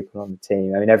cool people on the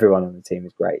team. I mean, everyone on the team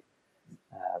is great,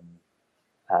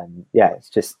 and it's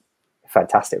just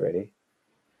fantastic, really.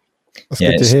 That's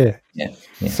good to hear. Yeah.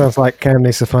 Sounds like Cam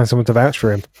needs to find someone to vouch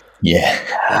for him. Yeah.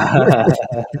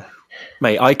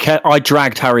 Mate, I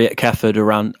dragged Harriet Kefford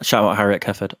around. Shout out Harriet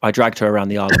Kefford. I dragged her around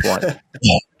the Isle of Wight.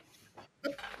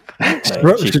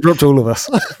 She dropped all of us.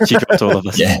 She dropped all of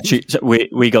us. Yeah.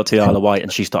 We got to the Isle of Wight and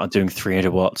she started doing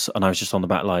 300 watts, and I was just on the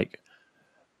back like,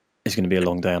 it's going to be a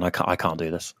long day, and I can't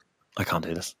do this. I can't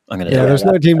do this. I'm going to. Yeah, there was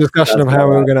no team discussion of how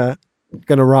we were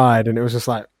gonna ride, and it was just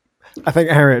like, I think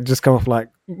Harriet had just come off like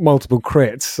multiple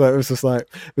crits, so it was just like,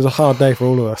 it was a hard day for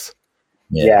all of us.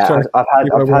 Yeah, I've had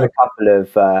a couple of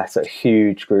sort of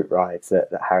huge group rides that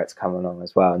Harriet's come along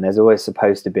as well, and there's always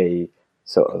supposed to be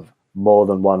sort of more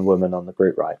than one woman on the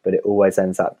group ride, but it always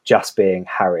ends up just being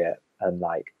Harriet and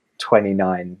like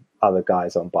 29 other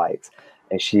guys on bikes,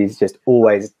 and she's just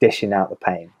always dishing out the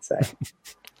pain. So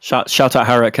shout out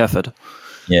Harriet Kefford.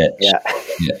 Yeah.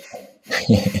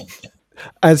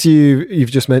 As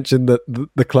you've just mentioned that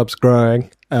the club's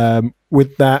growing,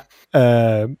 with that,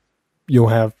 you'll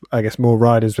have, I guess, more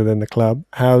riders within the club.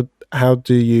 How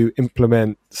do you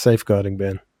implement safeguarding,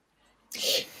 Ben?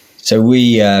 So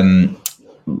we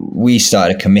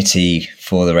started a committee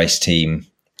for the race team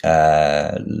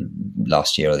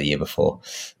last year or the year before,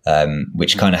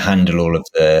 which kind of handle all of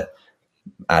the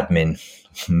admin,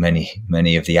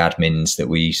 many of the admins that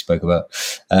we spoke about.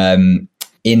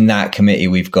 In that committee,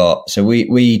 we've got, so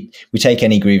we take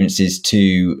any grievances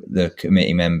to the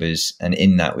committee members, and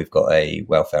in that we've got a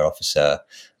welfare officer,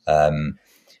 and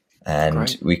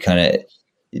Great. We kind of,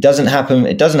 it doesn't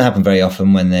happen very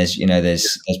often when there's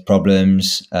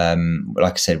problems.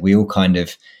 Like I said, we're all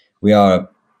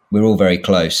very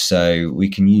close, so we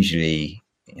can usually,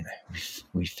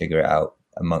 we figure it out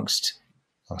amongst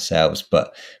ourselves,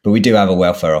 but we do have a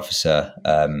welfare officer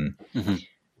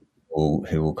who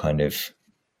will kind of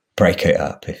break it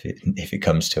up if it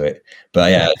comes to it. But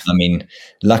yeah, I mean,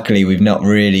 luckily we've not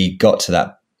really got to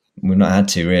that. We've not had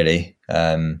to really,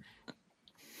 other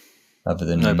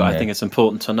than no. But I think it's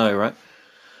important to know, right?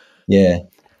 Yeah,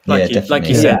 like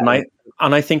you said, mate.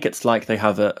 And I think it's like they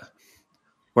have it.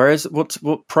 Whereas what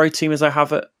pro team is they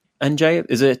have at NJ?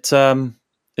 Is it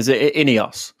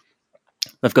Ineos?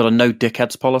 They've got a no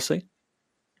dickheads policy.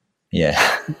 Yeah.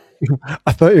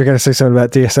 I thought you were going to say something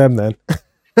about DSM then.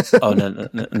 Oh no!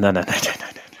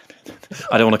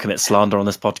 I don't want to commit slander on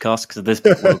this podcast because this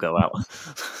bit will go out.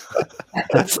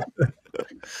 But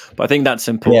I think that's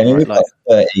important. Yeah, I mean, we've got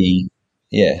 30.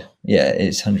 Yeah,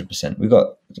 it's 100%. We've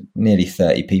got nearly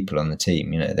 30 people on the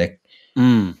team. It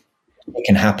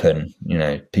can happen.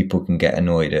 People can get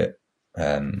annoyed at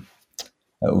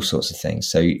all sorts of things.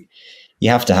 So you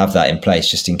have to have that in place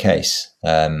just in case.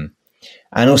 And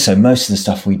also, most of the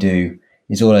stuff we do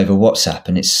is all over WhatsApp,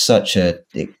 and it's such a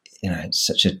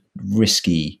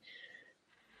risky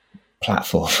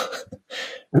platform.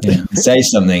 Say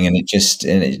something and it just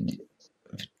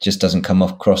doesn't come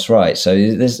across right. So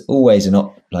there's always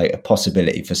a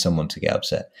possibility for someone to get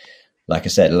upset. Like I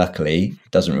said, luckily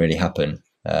it doesn't really happen.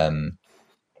 And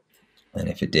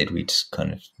if it did, we'd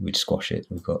squash it.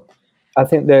 I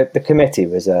think the committee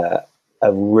was a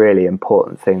really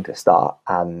important thing to start,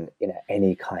 and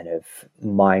any kind of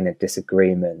minor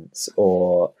disagreements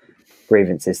or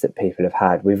grievances that people have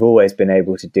had, we've always been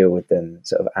able to deal with them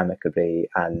sort of amicably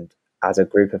and as a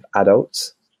group of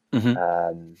adults,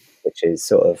 which is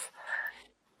sort of,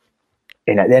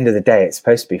 at the end of the day, it's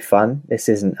supposed to be fun. This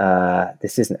isn't a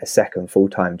second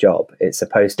full-time job. It's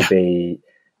supposed to be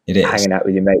hanging out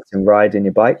with your mates and riding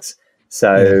your bikes.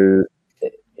 So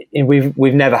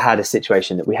we've never had a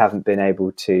situation that we haven't been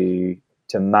able to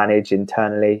manage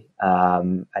internally,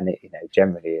 and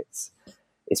generally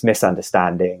it's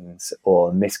misunderstandings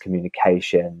or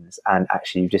miscommunications, and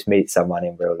actually you just meet someone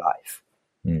in real life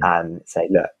and say,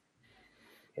 look,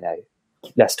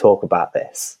 let's talk about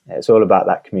this. It's all about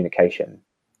that communication.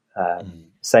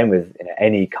 Same with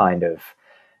any kind of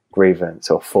grievance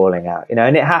or falling out,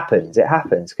 and it happens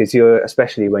because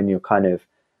especially when you're kind of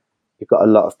you've got a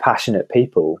lot of passionate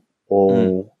people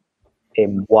all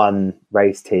in one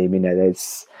race team.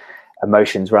 There's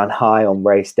emotions run high on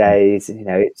race days.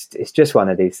 It's just one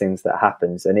of these things that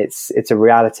happens, and it's a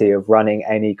reality of running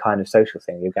any kind of social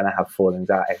thing. You're going to have fallings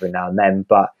out every now and then,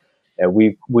 but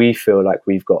we feel like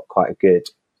we've got quite a good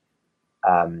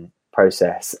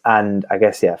process. And I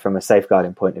guess, from a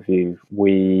safeguarding point of view,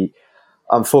 we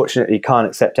unfortunately can't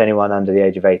accept anyone under the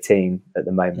age of 18 at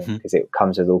the moment, because it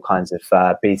comes with all kinds of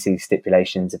BC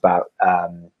stipulations about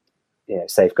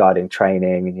safeguarding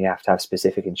training, and you have to have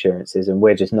specific insurances, and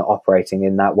we're just not operating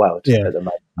in that world at the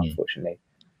moment, unfortunately.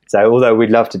 So although we'd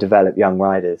love to develop young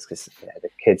riders, because the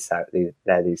kids out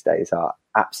there these days are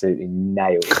absolutely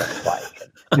nailed on a bike.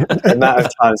 The amount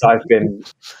of times I've been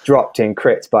dropped in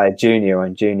crits by a junior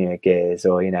on junior gears,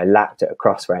 or lapped at a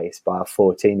cross race by a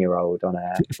 14-year-old on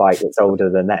a bike that's older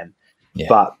than them. Yeah.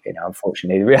 But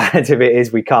unfortunately, the reality of it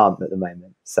is we can't at the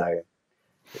moment. So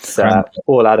it's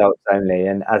all adults only,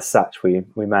 and as such, we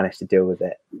manage to deal with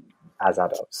it as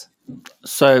adults.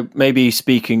 So maybe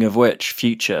speaking of which,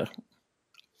 future.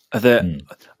 I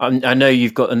know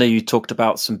you talked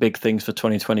about some big things for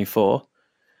 2024,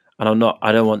 and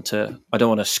I don't want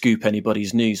to scoop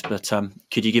anybody's news, but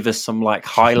could you give us some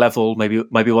high level,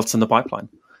 maybe what's in the pipeline?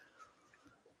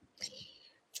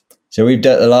 So we've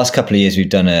done the last couple of years. We've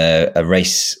done a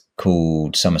race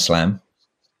called SummerSlam.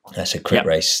 That's a crit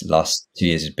race. Last 2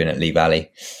 years has been at Lee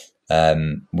Valley.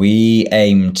 We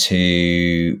aim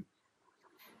to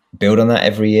build on that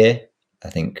every year. I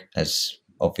think, as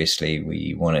obviously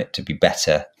we want it to be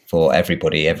better for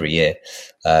everybody every year.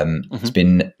 It's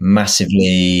been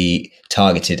massively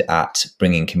targeted at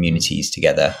bringing communities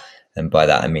together. And by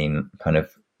that, I mean kind of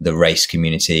the race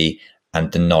community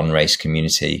and the non-race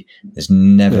community. There's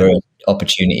never an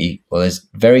opportunity, there's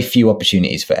very few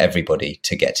opportunities for everybody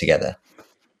to get together.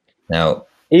 Now,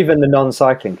 even the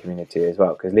non-cycling community as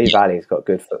well, because Lee Valley's got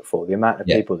good footfall. The amount of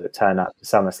people that turn up to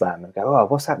SummerSlam and go, "Oh,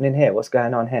 what's happening here? What's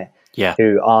going on here?"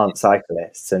 Who aren't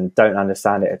cyclists and don't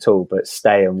understand it at all, but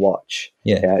stay and watch.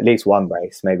 At least one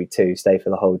race, maybe two, stay for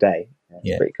the whole day.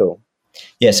 It's pretty cool.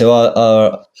 Yeah, so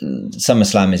our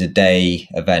SummerSlam is a day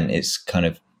event. It's kind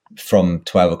of from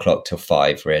 12 o'clock till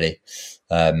 5, really.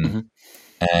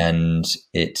 And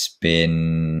it's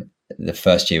been, the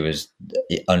first year was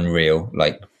unreal,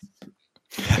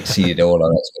 exceeded all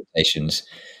our expectations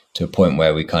to a point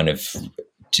where we kind of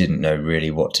didn't know really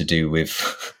what to do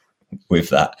with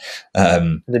that.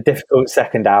 The difficult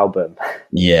second album.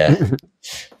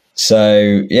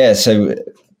 So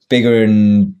bigger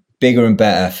and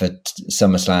better for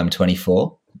SummerSlam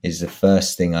 24 is the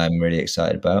first thing I'm really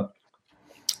excited about.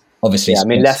 Obviously,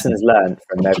 lessons learned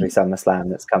from every SummerSlam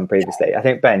that's come previously. I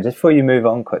think, Ben, just before you move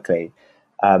on quickly,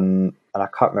 and I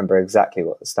can't remember exactly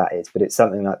what the stat is, but it's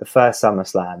something like the first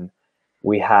SummerSlam,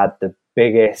 we had the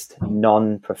biggest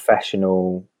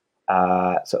non-professional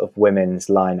sort of women's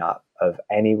lineup of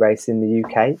any race in the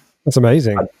UK. That's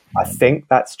amazing. I think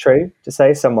that's true to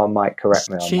say. Someone might correct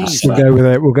me on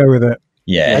that. We'll go with it.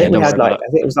 Yeah. I think we had I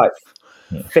think it was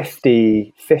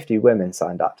 50 women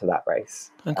signed up to that race.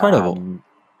 Incredible.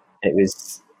 It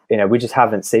was, we just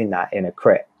haven't seen that in a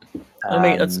crit. I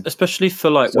mean, especially for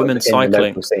women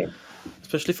cycling,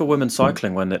 especially for women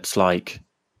cycling, when it's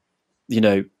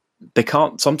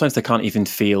sometimes they can't even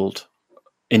field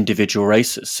individual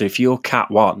races. So if you're Cat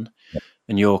 1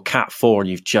 and you're Cat 4 and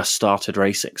you've just started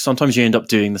racing, sometimes you end up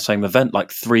doing the same event.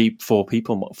 3-4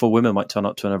 people for women might turn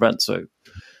up to an event. So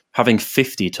having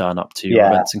 50 turn up to your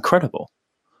event's incredible.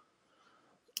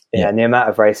 Yeah, and the amount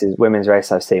of women's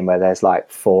race I've seen where there's 4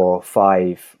 or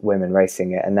 5 women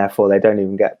racing it, and therefore they don't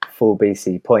even get full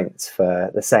BC points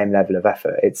for the same level of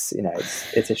effort. It's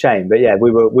a shame, but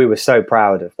we were so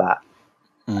proud of that.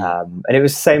 And it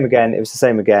was the same again. It was the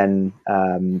same again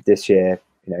this year.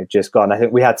 Just gone. I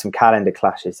think we had some calendar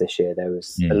clashes this year. There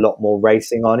was a lot more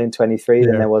racing on in 23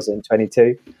 than there was in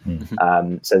 22.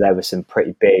 So there were some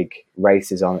pretty big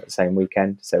races on at the same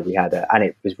weekend. So we had and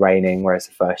it was raining, whereas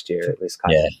the first year it was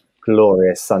kind of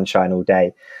glorious sunshine all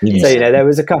day. So there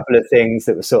was a couple of things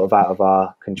that were sort of out of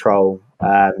our control.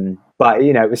 But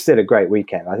it was still a great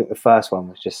weekend. I think the first one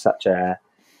was just such a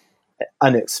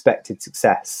unexpected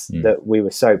success that we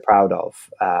were so proud of.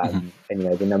 And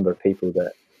the number of people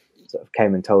that sort of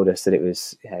came and told us that it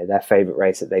was their favourite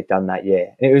race that they'd done that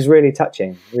year, and it was really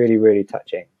touching, really, really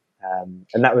touching. And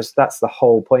that's the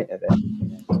whole point of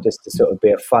it, just to sort of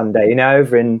be a fun day.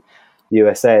 Over in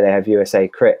USA they have USA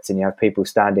crits, and you have people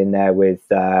standing there with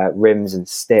rims and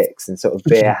sticks and sort of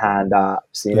beer hand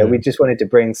ups. We just wanted to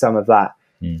bring some of that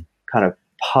kind of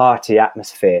party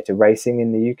atmosphere to racing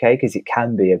in the UK, because it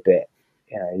can be a bit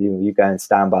you go and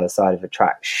stand by the side of a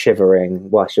track shivering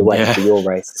whilst you're waiting for your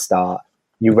race to start.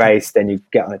 You race, then you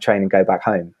get on a train and go back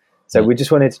home. So we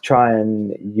just wanted to try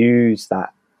and use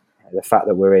that, the fact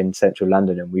that we're in central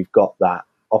London and we've got that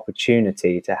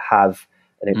opportunity to have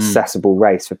an accessible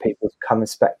race for people to come and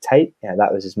spectate.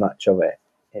 That was as much of it.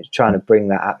 It's trying to bring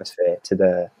that atmosphere to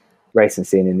the racing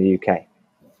scene in the UK.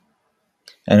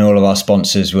 And all of our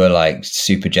sponsors were like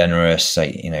super generous.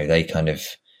 Like,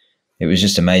 it was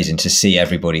just amazing to see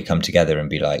everybody come together and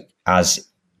be like as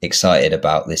excited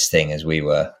about this thing as we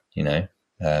were.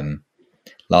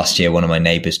 Last year, one of my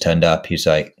neighbours turned up. He was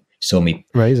like, saw me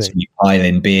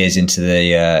piling beers into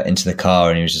the car,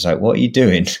 and he was just like, "What are you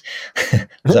doing?" I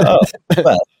was like,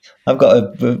 "Oh,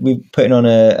 well, we're putting on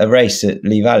a race at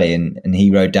Lee Valley," and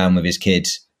he rode down with his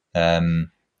kids. So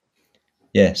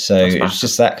it was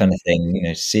just that kind of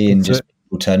thing, seeing just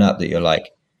people turn up that you're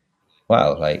like,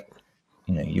 wow, like,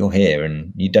 you're here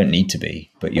and you don't need to be,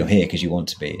 but you're here because you want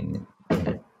to be, and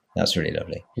that's really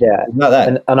lovely. Yeah, about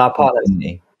that, and our partners.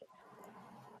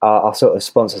 Our sort of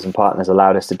sponsors and partners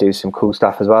allowed us to do some cool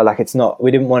stuff as well. Like we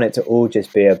didn't want it to all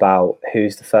just be about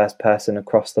who's the first person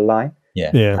across the line.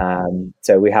 Yeah.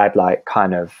 So we had like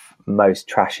kind of most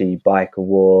trashy bike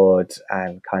award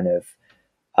and kind of,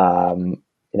 I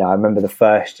remember the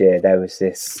first year there was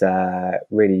this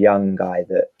really young guy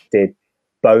that did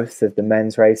both of the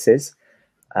men's races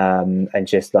and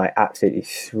just like absolutely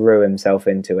threw himself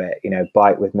into it,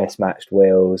 bike with mismatched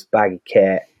wheels, baggy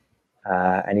kit.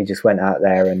 And he just went out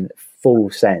there and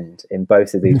full send in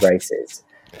both of these races.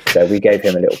 So we gave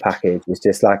him a little package. It was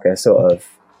just like a sort of,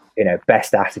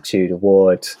 best attitude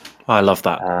award. I love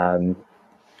that.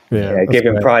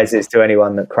 Giving prizes to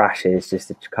anyone that crashes, just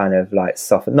to kind of like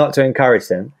soften, not to encourage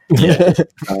them. Yeah.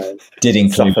 Did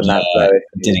include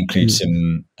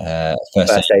some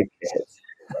first aid kits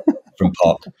from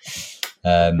Pop.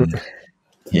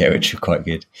 Which were quite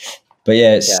good. But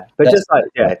just like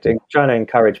trying to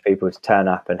encourage people to turn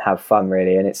up and have fun,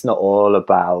 really. And it's not all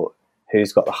about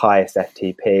who's got the highest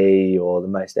FTP or the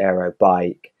most aero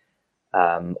bike,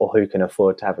 or who can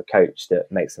afford to have a coach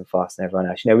that makes them faster than everyone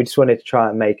else. We just wanted to try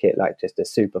and make it like just a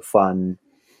super fun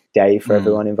day for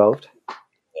everyone involved.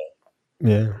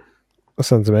 Yeah, that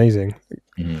sounds amazing.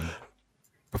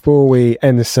 Before we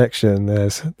end this section,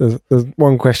 there's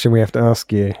one question we have to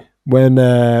ask you. When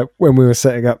we were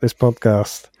setting up this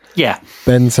podcast,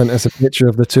 Ben sent us a picture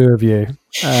of the two of you.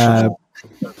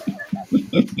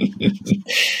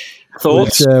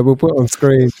 Thoughts? Which we'll put on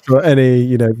screen for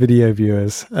any video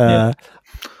viewers. Do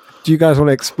you guys want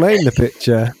to explain the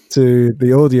picture to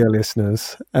the audio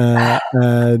listeners?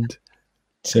 And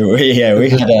so we had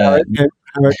how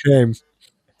it came.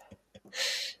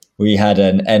 We had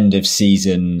an end of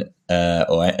season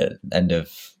or end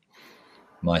of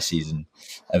my season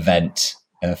event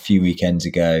a few weekends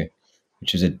ago,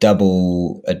 which was a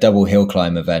double hill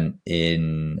climb event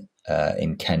in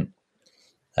Kent,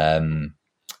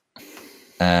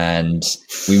 and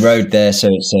we rode there. So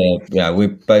it's we're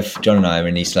both, John and I are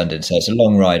in East London, so it's a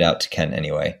long ride out to Kent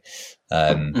anyway.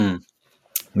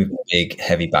 We've got big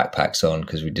heavy backpacks on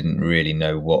because we didn't really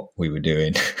know what we were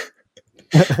doing.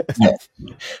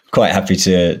 Quite happy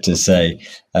to say.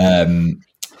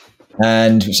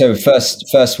 And so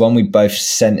first one, we both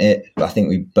sent it. I think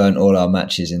we burnt all our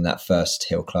matches in that first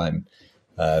hill climb.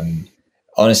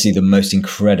 Honestly, the most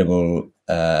incredible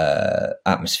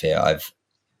atmosphere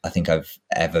I think I've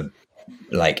ever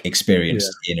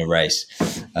experienced in a race.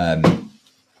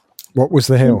 What was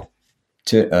the hill?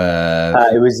 It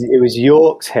was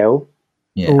York's Hill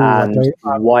and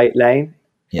White Lane.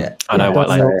 Yeah, I know White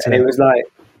Lane. And it was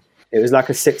like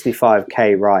a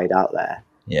 65k ride out there.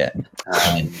 Yeah,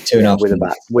 2.5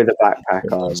 with a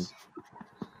backpack on.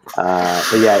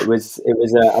 But yeah, it was.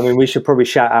 I mean, we should probably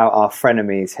shout out our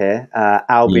frenemies here,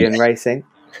 Albion Racing.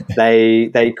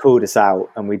 They called us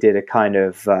out, and we did a kind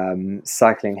of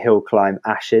cycling hill climb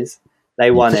Ashes.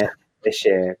 They won it this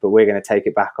year, but we're going to take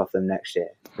it back off them next year.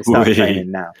 We start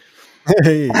training now.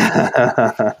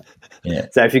 Yeah.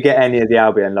 So if you get any of the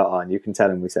Albion lot on, you can tell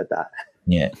them we said that.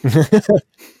 Yeah.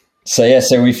 So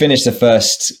we finished the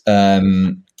first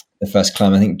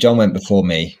climb. I think John went before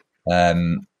me,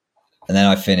 and then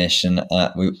I finished, and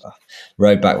we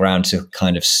rode back round to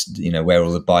kind of where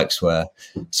all the bikes were.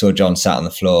 Saw John sat on the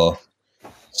floor,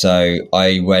 so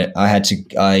I went. I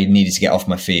needed to get off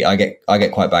my feet. I get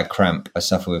quite bad cramp. I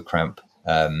suffer with cramp,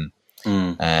 and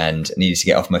needed to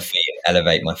get off my feet and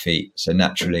elevate my feet. So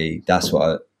naturally, that's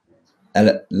what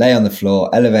I lay on the floor,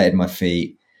 elevated my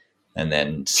feet. And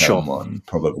then someone,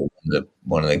 probably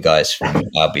one of the guys from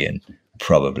Albion,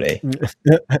 probably.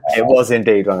 It was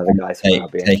indeed one of the guys from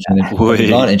Albion. Taking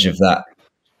advantage of that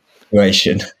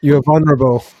situation. You were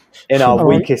vulnerable. In our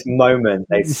weakest moment,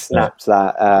 they snapped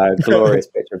that glorious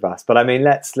picture of us. But I mean,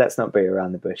 let's not beat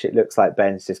around the bush. It looks like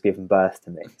Ben's just given birth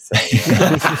to me. So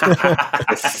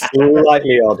a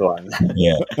slightly odd one.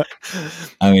 Yeah,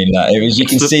 I mean, it was. You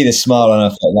can see the smile on her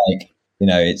face. Like, you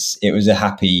know, it was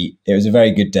a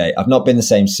very good day. I've not been the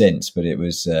same since, but it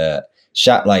was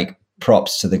like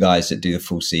props to the guys that do the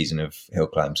full season of hill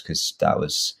climbs, because that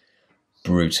was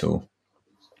brutal.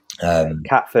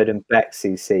 Catford and Beck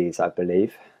CCs, I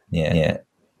believe. Yeah,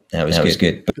 that was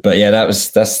good. But yeah,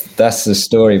 that's the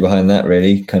story behind that.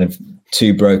 Really, kind of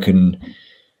two broken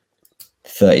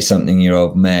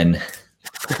 30-something-year-old men.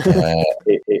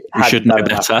 You should know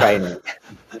better.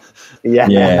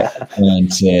 Yeah, and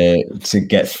to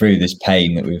get through this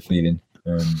pain that we were feeling.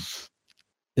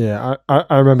 Yeah,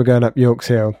 I remember going up Yorks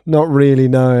Hill, not really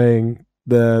knowing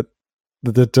the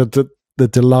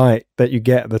delight that you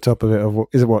get at the top of it.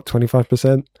 Is it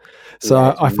 25%? So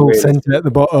yeah, I full sent it at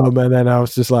the bottom, and then I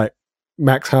was just like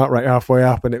max heart rate halfway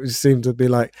up, and it seemed to be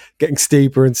like getting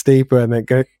steeper and steeper, and then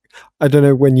go. I don't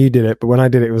know when you did it, but when I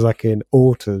did it, it was like in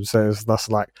autumn, so it was thus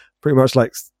like pretty much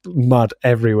like mud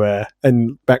everywhere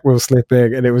and back wheel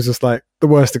slipping, and it was just like the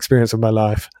worst experience of my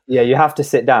life. Yeah, you have to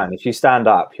sit down. If you stand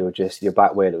up, your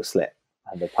back wheel will slip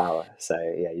under power. So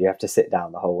yeah, you have to sit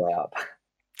down the whole way up.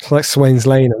 It's like Swains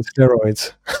Lane on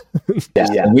steroids.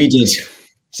 Yeah. We did.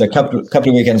 So a couple of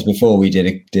weekends before, we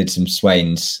did some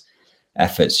Swains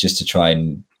efforts just to try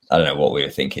and, I don't know what we were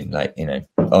thinking. Like, you know,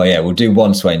 oh yeah, we'll do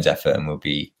one Swains effort and we'll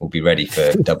be ready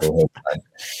for double hill climb.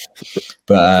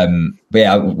 But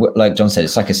yeah, like John said,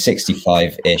 it's like a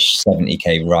 65-ish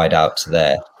 70k ride out to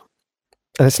there.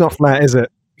 And it's not flat, is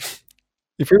it?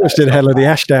 You pretty much did hell of the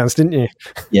Ashdowns, didn't you?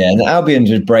 Yeah, and the Albions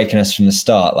were breaking us from the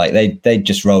start. Like they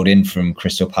just rolled in from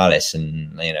Crystal Palace,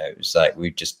 and you know, it was like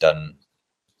we'd just done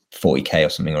 40k or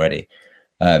something already.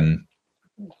 And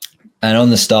on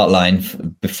the start line,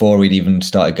 before we'd even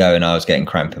started going, I was getting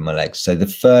cramp in my legs. So the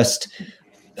first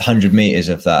 100 meters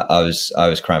of that, I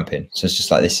was cramping. So it's just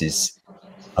like, this isn't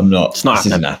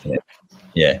happening.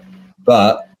 Yeah,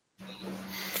 but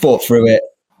fought through it,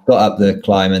 got up the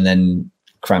climb, and then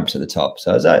cramps at the top. So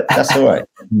I was like, that's all right.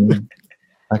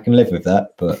 I can live with that.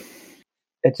 But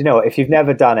do you know what? If you've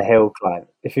never done a hill climb,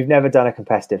 if you've never done a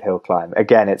competitive hill climb,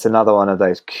 again, it's another one of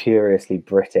those curiously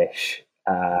British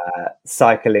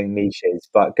cycling niches,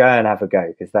 but go and have a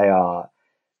go, because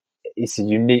it's a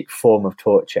unique form of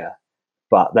torture,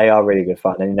 but they are really good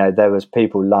fun. And, you know, there was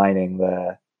people lining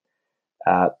the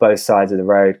both sides of the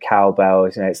road,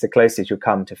 cowbells, you know, it's the closest you'll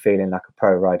come to feeling like a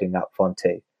pro riding up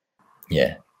Fonty.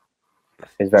 Yeah.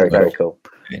 It's very, very cool.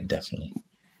 Definitely.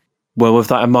 Well, with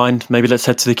that in mind, maybe let's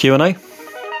head to the Q&A.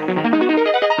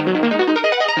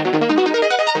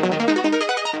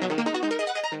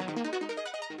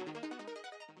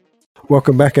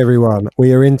 Welcome back, everyone.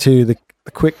 We are into the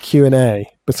quick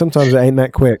Q&A, but sometimes it ain't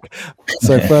that quick.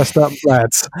 So first up,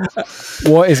 lads,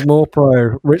 what is more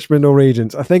pro, Richmond or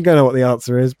Regents? I think I know what the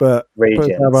answer is, but Regents.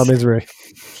 Put us out of our misery.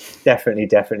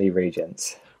 Definitely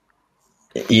Regents.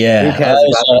 Yeah,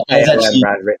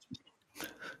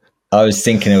 I was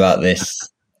thinking about this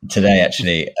today,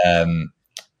 actually.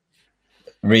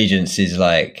 Regents is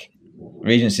like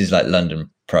London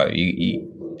Pro.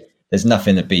 There's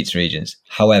nothing that beats Regents.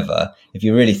 However, if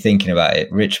you're really thinking about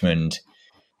it, Richmond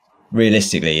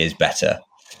realistically is better.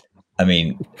 I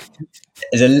mean,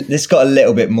 it's got a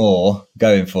little bit more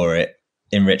going for it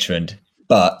in Richmond,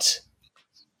 but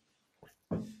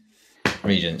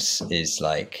Regents is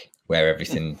like where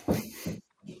everything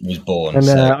was born. And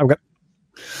I'm going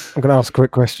to ask a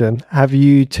quick question. Have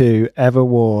you two ever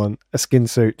worn a skin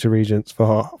suit to Regents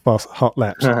for hot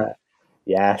laps?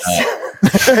 Yes.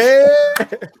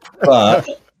 But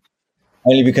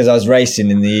only because I was racing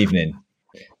in the evening,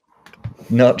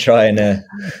 not trying to...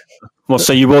 Well,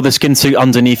 so you wore the skin suit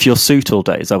underneath your suit all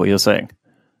day? Is that what you're saying?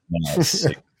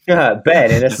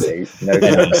 Ben in a suit. No,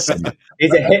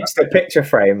 he's a hipster picture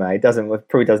framer. He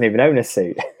probably doesn't even own a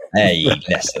suit. Hey,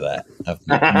 less of that.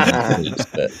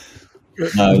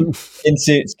 No,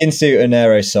 skin suit and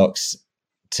aero socks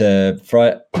to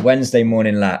Wednesday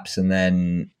morning laps, and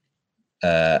then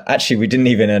actually we didn't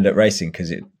even end up racing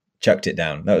because it chucked it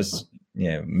down. That was,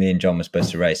 me and John were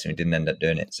supposed to race and we didn't end up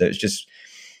doing it. So it's just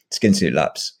skin suit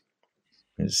laps.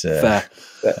 Fair.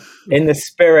 But in the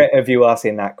spirit of you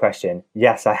asking that question,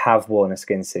 yes, I have worn a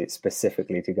skin suit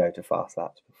specifically to go to fast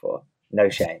laps before. No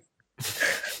shame.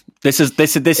 This is a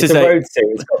road suit.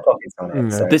 It's got pockets on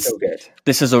it, so it's all good.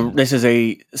 This is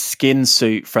a skin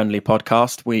suit friendly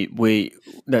podcast.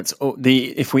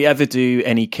 If we ever do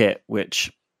any kit,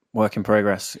 which work in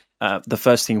progress, the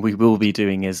first thing we will be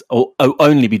doing is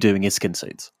only be doing is skin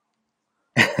suits.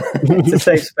 It's a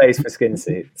safe space for skin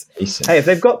suits. Decent. Hey, if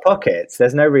they've got pockets,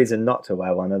 there's no reason not to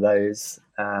wear one of those.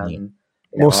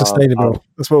 More sustainable.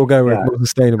 That's what we'll go with. Yeah. More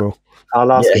sustainable. Our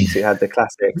last skin suit had the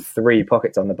classic 3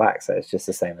 pockets on the back, so it's just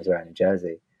the same as wearing a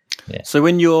jersey. Yeah. So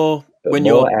when you're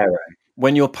aero.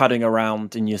 when you're padding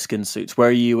around in your skin suits, where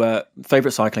are you?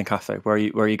 Favorite cycling cafe? Where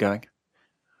are you going?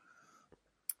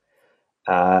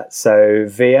 So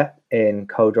Via in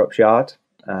Coal Drops Yard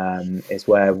is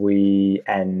where we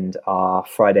end our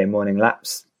Friday morning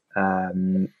laps. I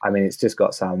mean, it's just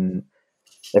got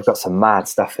they've got some mad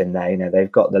stuff in there. You know,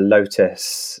 they've got the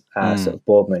Lotus sort of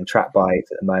Boardman track bike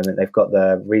at the moment. They've got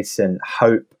the recent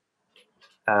Hope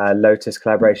Lotus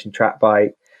collaboration track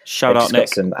bike. Shout out Nick. Got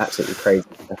some absolutely crazy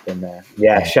stuff in there.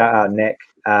 Yeah, shout out Nick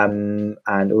and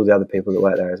all the other people that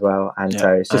work there as well. And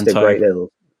so it's just a great little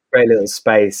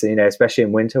space. You know, especially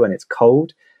in winter when it's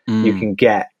cold, you can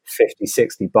get 50,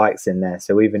 60 bikes in there.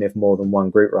 So even if more than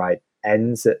one group ride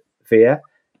ends at Via,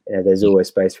 you know, there's always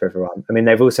space for everyone. I mean,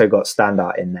 they've also got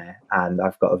Standard in there, and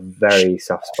I've got a very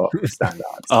soft spot for Standard.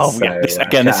 Oh, so, yeah. This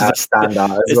is a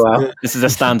Standard as well. This is a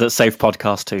Standard safe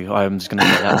podcast too. I'm just going to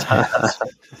get that.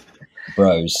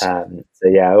 Bros. So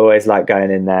yeah, I always like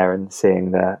going in there and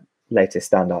seeing the latest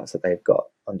Standards that they've got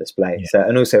on display. Yeah. So,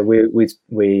 and also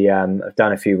we have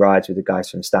done a few rides with the guys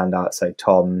from Standard. So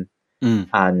Tom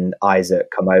and Isaac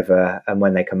come over, and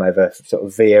when they come over, sort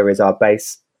of Via is our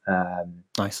base.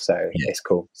 Nice. So it's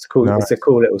cool. It's cool. Nice. It's a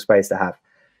cool little space to have.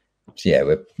 So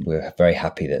yeah, we're very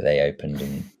happy that they opened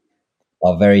and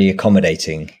are very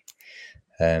accommodating.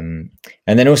 And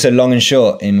then also Long and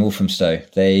Short in Walthamstow,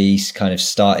 they kind of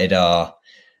started our.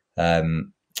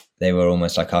 They were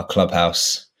almost like our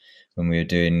clubhouse when we were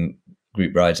doing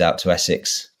group rides out to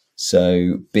Essex.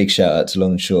 So big shout out to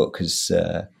Long and Short because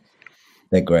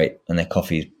they're great and their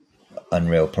coffee's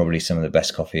unreal. Probably some of the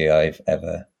best coffee I've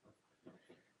ever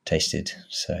tasted.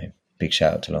 So big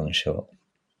shout out to Long and Short.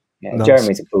 Yeah, Nice.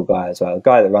 Jeremy's a cool guy as well. The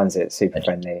guy that runs it, super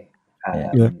friendly.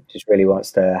 Just really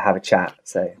wants to have a chat.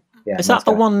 So yeah, Is that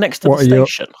the one next to What the are your-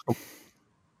 station?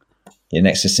 Yeah,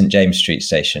 next to St James Street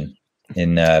Station.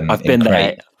 I've been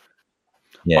there.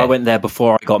 Yeah, I went there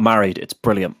before I got married. It's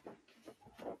brilliant.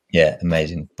 yeah,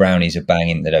 amazing. Brownies are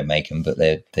banging. They don't make them, but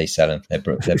they sell them.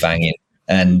 They're banging.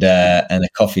 And the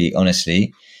coffee,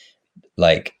 honestly,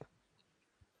 like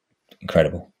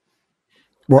incredible.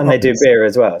 And they do beer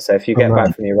as well. So if you get right.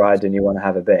 back from your ride and you want to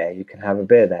have a beer, you can have a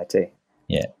beer there too.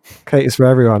 Yeah, Kate, it's for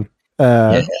everyone.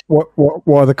 What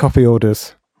are the coffee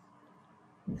orders?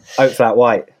 Oat flat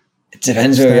white. it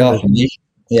depends where we are from you.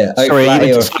 Yeah, Sorry, flatty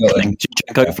you or went to cycling. Did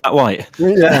you go flat white?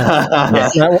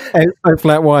 Oat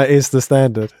flat white is the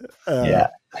standard. Yeah.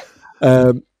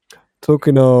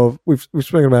 Talking of, we've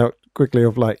spoken about quickly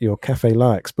of like your cafe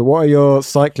likes, but what are your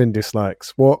cycling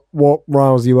dislikes? What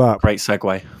riles you up? Great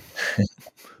segue.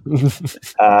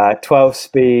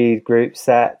 12-speed group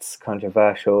sets,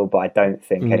 controversial, but I don't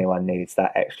think anyone needs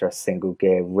that extra single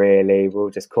gear, really. We're all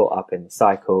just caught up in the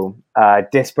cycle.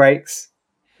 Disc brakes,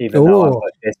 even though I've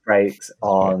got disc brakes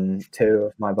on 2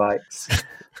 of my bikes.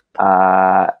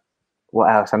 What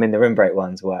else? I mean, the rim brake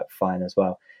ones work fine as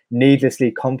well.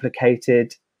 Needlessly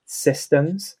complicated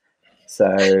systems.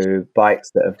 So bikes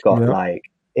that have got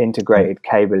like integrated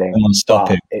cabling,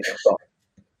 but it's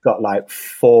got like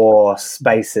 4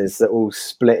 spaces that all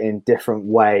split in different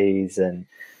ways, and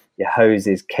your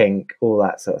hoses kink, all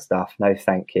that sort of stuff. No,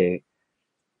 thank you.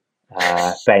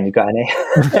 Ben, you got any?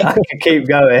 I can keep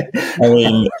going. I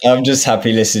mean, I'm just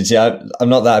happy listening to you. I'm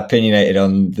not that opinionated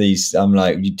on these. I'm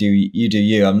like, you do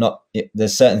you. I'm not.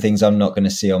 There's certain things I'm not going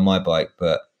to see on my bike,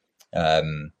 but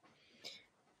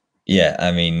yeah,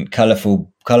 I mean,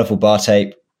 colourful bar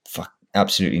tape,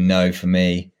 absolutely no for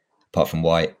me, apart from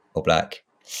white or black.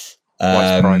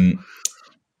 White's Pro.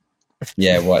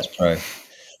 Yeah, white's Pro.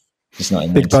 Just not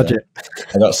in Big budget.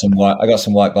 I got some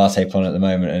white bar tape on at the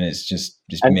moment, and it's just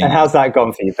and how's that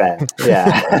gone for you, Ben?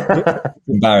 Yeah,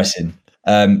 embarrassing.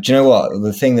 Do you know what?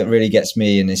 The thing that really gets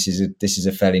me, and this is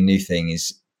a fairly new thing,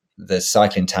 is the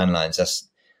cycling tan lines.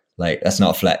 That's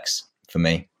not a flex for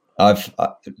me. I've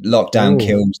lockdown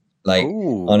killed. Like,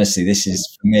 honestly, this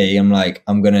is for me. I'm like,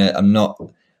 I'm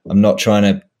not trying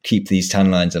to keep these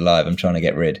tan lines alive. I'm trying to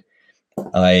get rid.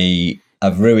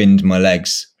 I've ruined my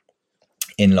legs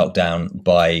in lockdown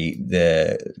by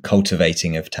the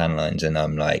cultivating of tan lines, and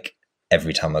I'm like,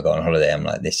 every time I go on holiday, I'm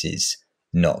like, this is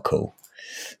not cool.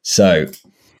 So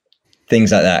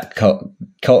things like that,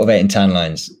 cultivating tan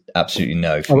lines, absolutely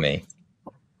no for me.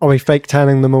 Are we fake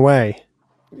tanning them away?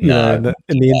 No,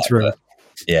 in the interim.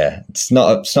 Yeah, it's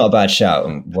not a bad shout.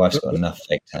 And wife's got enough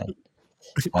fake tan.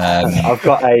 I've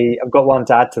got one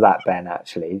to add to that, Ben,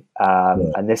 actually.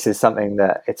 And this is something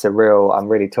that I'm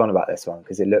really torn about this one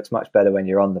because it looks much better when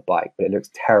you're on the bike, but it looks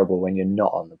terrible when you're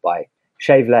not on the bike.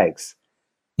 Shave legs.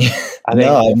 I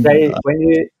think when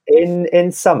you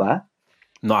in summer,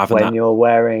 you're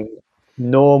wearing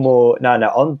normal,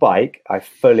 on bike, I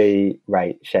fully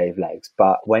rate shave legs,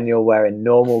 but when you're wearing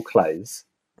normal clothes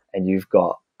and you've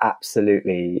got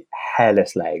absolutely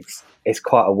hairless legs, it's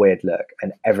quite a weird look,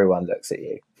 and everyone looks at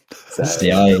you. So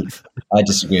I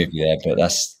disagree with you there, but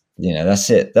that's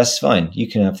it. That's fine. You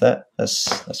can have that.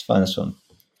 That's fine. That's one.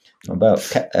 What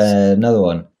about another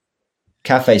one?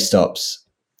 Cafe stops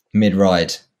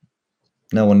mid-ride.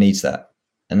 No one needs that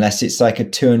unless it's like a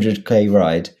 200k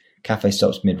ride. Cafe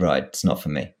stops mid-ride. It's not for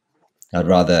me. I'd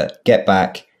rather get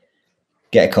back,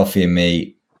 get a coffee and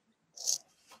me.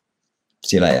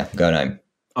 See you later. I'm going home.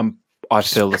 I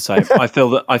feel the same. I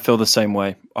feel the same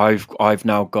way. I've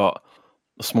now got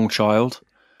a small child.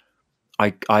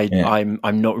 I'm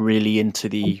not really into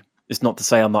the. It's not to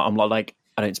say I'm not like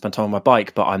I don't spend time on my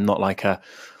bike, but I'm not like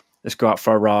let's go out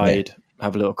for a ride,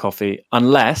 have a little coffee.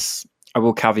 Unless I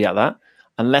will caveat that,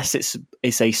 unless it's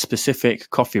a specific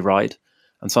coffee ride,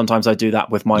 and sometimes I do that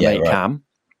with my mate Cam.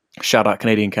 Shout out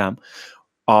Canadian Cam.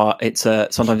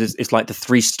 Sometimes it's like the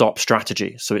 3-stop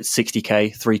strategy. So it's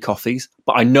 60k, 3 coffees,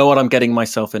 but I know what I'm getting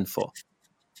myself in for.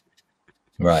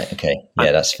 Right. Okay.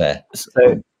 Yeah, that's fair.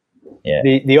 So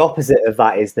the opposite of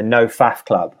that is the no faff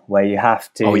club, where you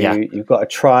have to, you've got to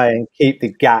try and keep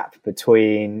the gap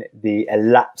between the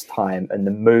elapsed time and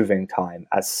the moving time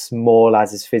as small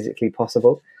as is physically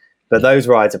possible. But those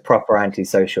rides are proper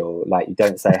antisocial. Like, you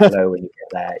don't say hello when you get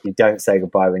there. You don't say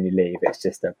goodbye when you leave. It's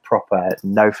just a proper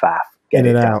no faff. In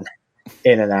and out.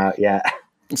 In and out, yeah.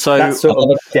 So that's sort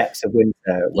of depths of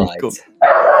winter rides.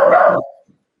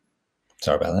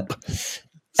 Sorry about that.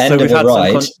 End of a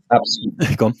ride,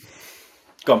 absolutely. Go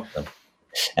on.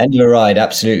 End of a ride,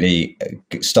 absolutely.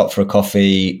 Stop for a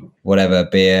coffee, whatever,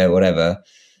 beer, whatever.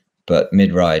 But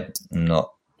mid-ride, I'm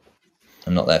not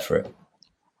there for it.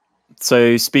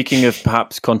 So, speaking of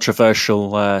perhaps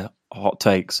controversial hot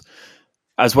takes,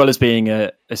 as well as being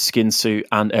a skin suit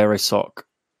and aerosock,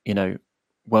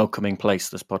 welcoming place,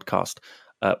 this podcast,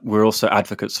 we're also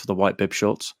advocates for the white bib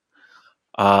shorts.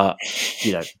 I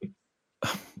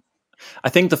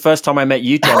think the first time I met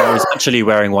you, John, I was actually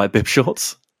wearing white bib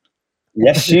shorts.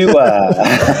 Yes, you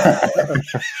were.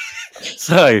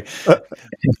 So,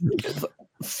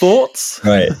 thoughts?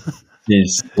 Right.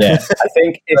 Yeah. I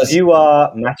think if you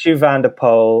are Mathieu van der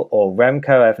Poel or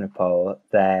Remco Evenepoel,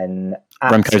 then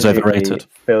Remco's overrated.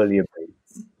 Fill your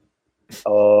boots.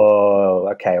 Oh,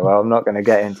 okay. Well, I'm not going to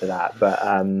get into that, but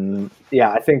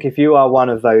I think if you are one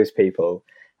of those people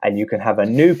and you can have a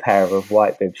new pair of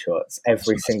white bib shorts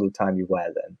every single time you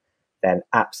wear them, then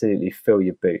absolutely fill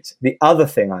your boots. The other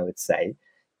thing I would say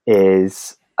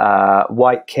is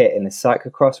white kit in a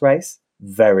cyclocross race.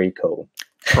 Very cool.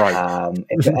 Right.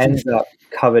 If it ends up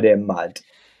covered in mud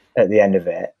at the end of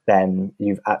it, then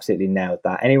you've absolutely nailed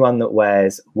that. Anyone that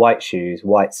wears white shoes,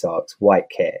 white socks, white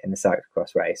kit in the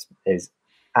cyclocross race is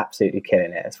absolutely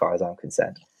killing it as far as I'm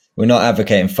concerned. We're not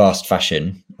advocating fast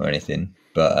fashion or anything,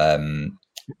 but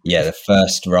the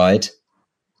first ride,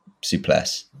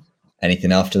 souplesse.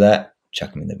 Anything after that,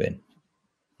 chuck them in the bin.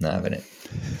 Not having it.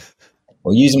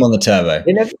 Or use them on the turbo.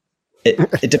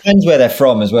 It depends where they're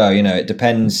from as well. It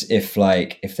depends if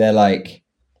they're like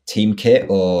team kit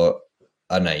or,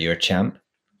 I don't know, you're a champ,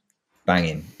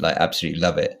 banging, like absolutely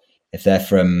love it. If they're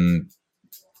from,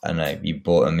 I don't know, you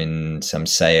bought them in some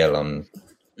sale on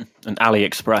an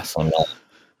AliExpress. Online.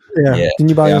 Yeah. Can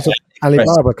you buy yourself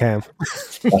Alibaba Cam?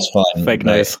 That's fine. Fake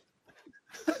news.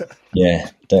 Yeah,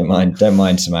 don't mind some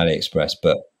AliExpress,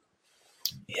 but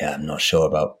yeah, I'm not sure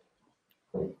about.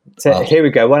 So here we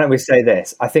go. Why don't we say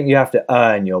this? I think you have to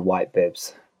earn your white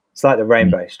bibs. It's like the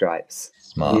rainbow stripes.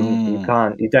 Smart.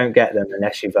 You don't get them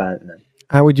unless you've earned them.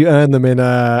 How would you earn them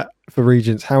for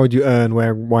Regents? How would you earn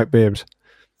wearing white bibs?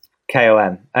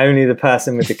 KOM. Only the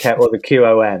person with the the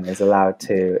QOM is allowed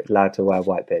to wear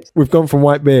white bibs. We've gone from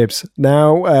white bibs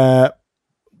now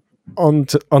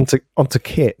onto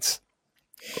kits.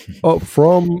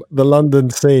 From the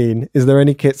London scene, is there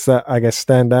any kits that I guess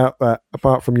stand out that,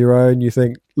 apart from your own, you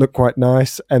think look quite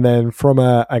nice? And then from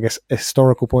a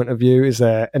historical point of view, is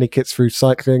there any kits through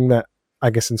cycling that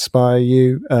I guess inspire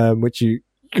you, which you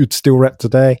could still rep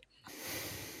today?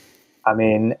 I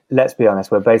mean, let's be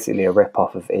honest, we're basically a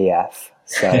rip-off of EF.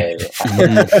 So I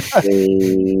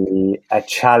think a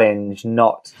challenge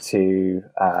not to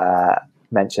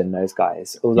mention those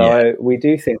guys. Although we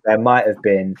do think there might have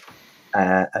been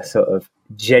a sort of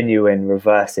genuine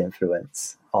reverse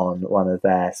influence on one of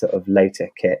their sort of later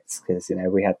kits, because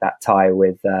we had that tie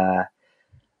with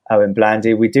Owen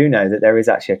Blandy. We do know that there is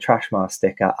actually a Trashmile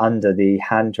sticker under the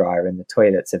hand dryer in the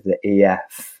toilets of the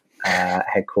EF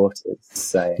headquarters,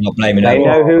 so not blaming they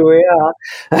anyone. know who we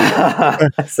are.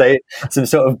 So some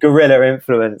sort of guerrilla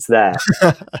influence there.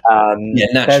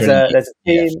 Naturally. There's a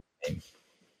team.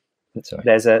 Sorry.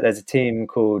 There's a team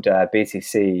called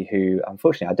BTC who,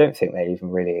 unfortunately, I don't think they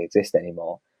even really exist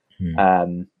anymore.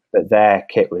 But their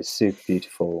kit was super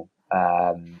beautiful.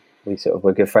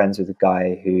 We're good friends with the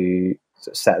guy who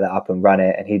sort of set that up and run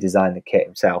it, and he designed the kit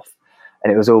himself.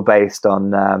 And it was all based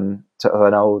on sort of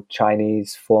an old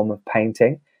Chinese form of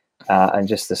painting, and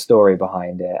just the story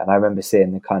behind it. And I remember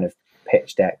seeing the kind of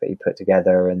pitch deck that he put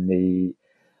together and the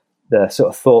sort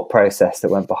of thought process that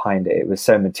went behind it. It was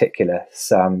so meticulous.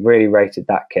 So I really rated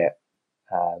that kit.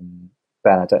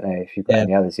 Ben, I don't know if you've got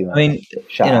any others you want to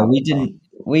shout out.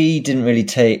 We didn't really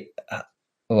take,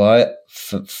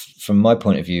 from my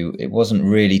point of view, it wasn't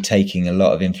really taking a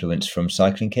lot of influence from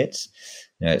cycling kits.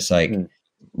 It's like,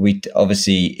 we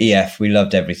obviously EF, we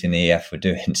loved everything the EF were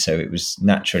doing. So it was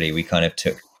naturally, we kind of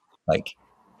took like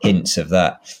hints of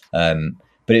that.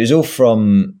 But it was all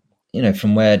from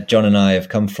where John and I have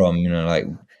come from, like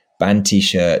band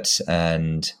t-shirts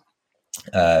and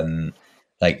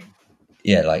like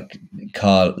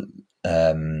car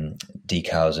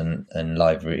decals and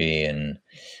livery and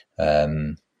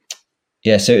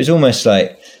so it was almost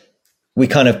like we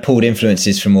kind of pulled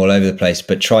influences from all over the place,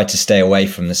 but tried to stay away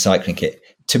from the cycling kit.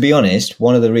 To be honest,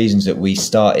 one of the reasons that we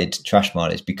started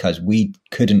Trashmile is because we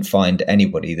couldn't find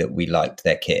anybody that we liked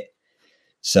their kit.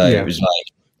 So it was like,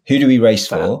 who do we race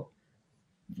for?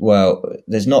 Well,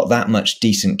 there's not that much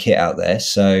decent kit out there,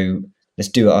 so let's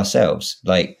do it ourselves.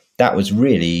 Like, that was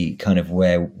really kind of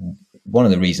one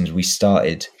of the reasons we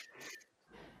started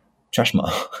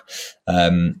Trashmile.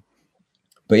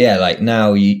 But yeah, like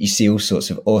now you see all sorts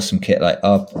of awesome kit, like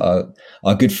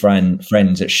our good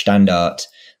friends at Standard,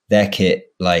 their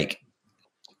kit, like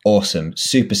awesome,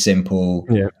 super simple.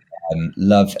 Yeah.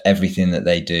 Love everything that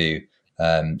they do.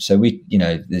 So we,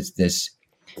 there's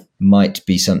might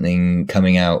be something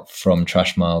coming out from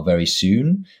Trashmile very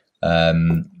soon.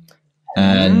 And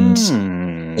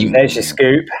there's your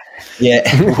scoop. Yeah.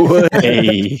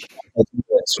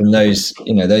 From those,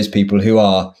 those people who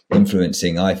are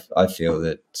influencing, I feel,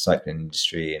 the cycling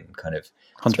industry and kind of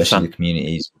 100%. Especially the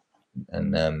communities.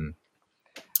 And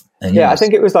I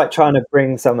think it was like trying to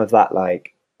bring some of that,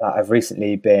 like, I've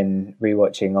recently been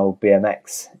rewatching old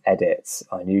BMX edits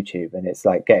on YouTube, and it's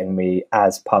like getting me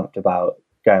as pumped about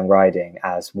going riding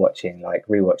as rewatching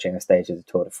a stage of the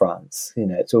Tour de France.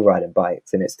 It's all riding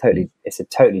bikes, and it's a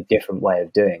totally different way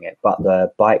of doing it, but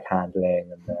the bike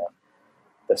handling and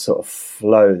the sort of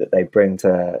flow that they bring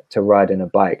to riding a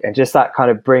bike, and just that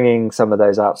kind of bringing some of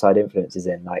those outside influences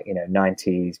in, like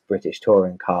 90s British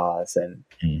touring cars and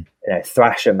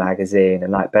Thrasher magazine,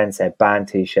 and like Ben said, band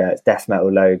t-shirts, death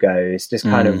metal logos, just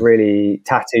kind of really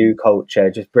tattoo culture,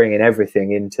 just bringing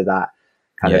everything into that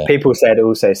kind of. People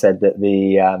also said that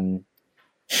the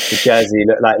jersey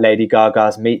looked like Lady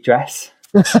Gaga's meat dress.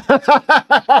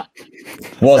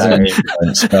 Wasn't an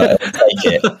influence, but I'll take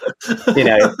it.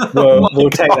 We'll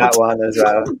take that one as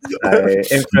well. So,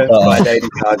 influenced by Lady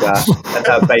Gaga and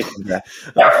her bacon dress.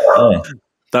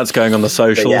 That's going on the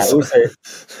socials. Also,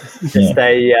 just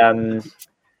a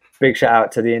big shout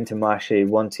out to the Intermarché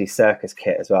Wanty Circus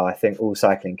kit as well. I think all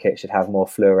cycling kits should have more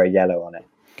fluoro yellow on it.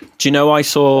 Do you know, I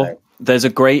saw there's a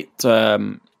great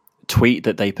tweet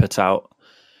that they put out,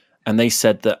 and they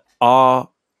said that our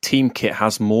team kit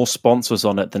has more sponsors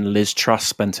on it than Liz Truss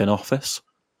spent in office.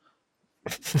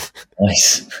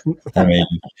 Nice. I mean,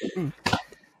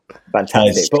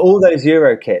 fantastic. But all those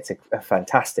Euro kits are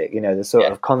fantastic. The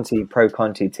sort of pro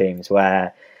Conti teams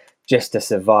where just to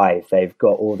survive, they've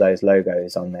got all those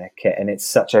logos on their kit. And it's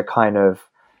such a kind of,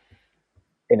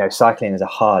 cycling is a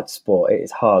hard sport. It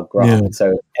is hard grind. Yeah.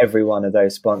 So every one of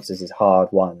those sponsors is hard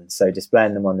won. So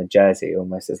displaying them on the jersey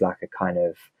almost is like a kind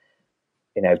of,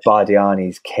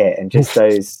 Bardiani's kit, and just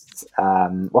those,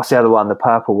 what's the other one? The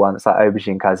purple one. It's like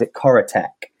Aubergine. Is it Corotec?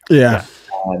 Yeah.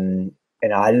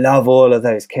 I love all of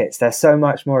those kits. They're so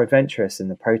much more adventurous than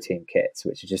the Pro Team kits,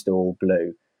 which are just all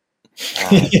blue.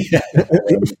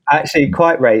 Actually,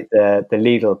 quite rate the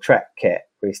Lidl Trek kit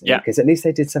recently, because at least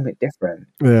they did something different.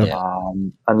 Yeah.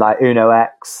 And like Uno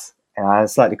X, a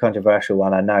slightly controversial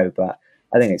one, I know, but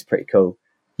I think it's pretty cool.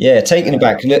 Yeah, taking it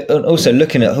back. Also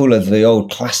looking at all of the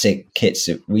old classic kits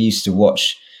that we used to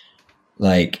watch,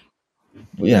 like,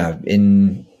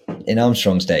 in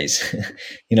Armstrong's days,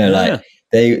 like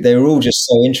they were all just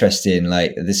so interesting.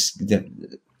 Like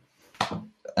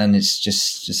and it's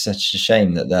just such a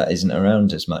shame that isn't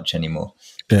around as much anymore.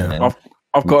 Yeah. You know?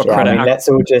 I've got a Yeah, credit. let's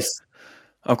all just.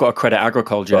 I've got a Credit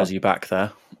Agricole jersey back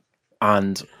there,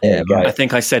 and Yeah, go. I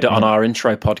think I said it on our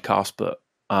intro podcast, but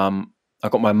I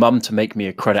got my mum to make me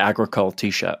a Credit Agricole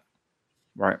T-shirt,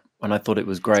 right? And I thought it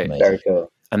was great. Very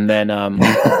cool. And then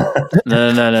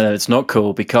no, it's not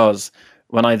cool, because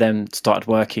when I then started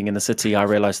working in the city, I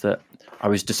realized that I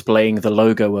was displaying the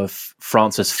logo of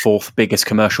France's fourth biggest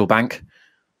commercial bank.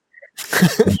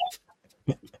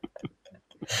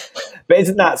 But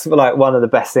isn't that sort of like one of the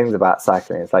best things about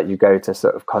cycling? It's like you go to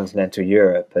sort of continental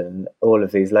Europe and all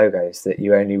of these logos that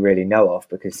you only really know of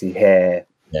because you hear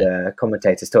the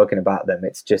commentators talking about them.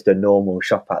 It's just a normal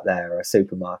shop out there, or a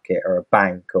supermarket, or a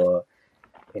bank, or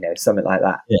something like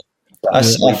that. Yeah,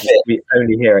 we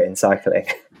only hear it in cycling.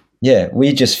 Yeah,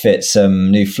 we just fit some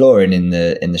new flooring in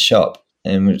the shop,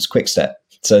 and it's Quick Step.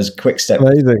 So it's Quick Step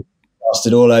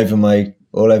plastered all over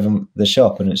the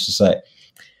shop, and it's just like,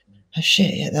 oh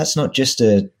shit, yeah, that's not just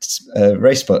a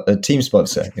race spot, a team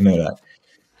sponsor, that.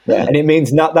 Yeah, and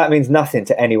that means nothing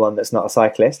to anyone that's not a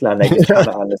cyclist, and they just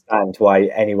cannot understand why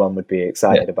anyone would be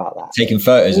excited about that. Taking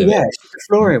photos of it. Yeah, it's a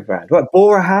flooring brand. What,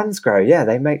 Bora Hansgrohe? Yeah,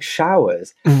 they make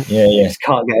showers. You just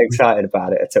can't get excited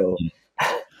about it at all.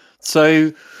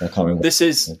 So this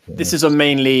is a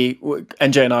mainly,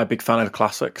 NJ and I are a big fan of the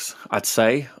classics, I'd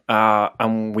say,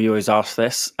 and we always ask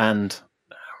this, and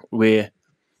we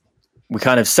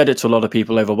kind of said it to a lot of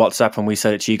people over WhatsApp, and we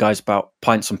said it to you guys about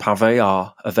Pints and Pavé,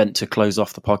 our event to close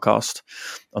off the podcast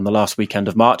on the last weekend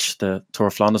of March, the Tour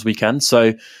of Flanders weekend.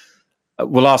 So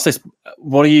we'll ask this: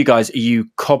 what are you guys? Are you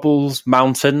cobbles,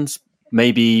 mountains,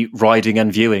 maybe riding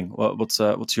and viewing? What's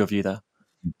your view there?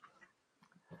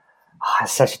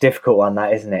 It's such a difficult one,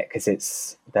 that, isn't it?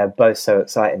 Because they're both so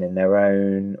exciting in their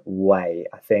own way.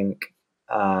 I think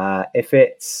if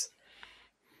it's,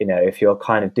 if you're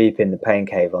kind of deep in the pain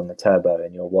cave on the turbo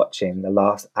and you're watching the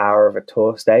last hour of a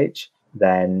tour stage,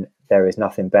 then there is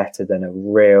nothing better than a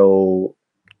real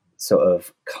sort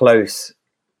of close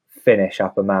finish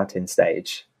up a mountain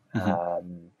stage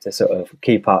to sort of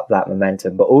keep up that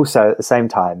momentum. But also at the same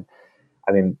time,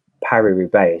 I mean,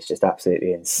 Paris-Roubaix is just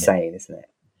absolutely insane, isn't it?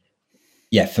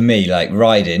 Yeah, for me, like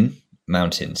riding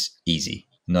mountains, easy,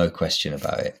 no question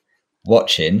about it.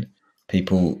 Watching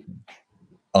people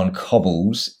on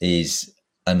cobbles is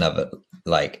another,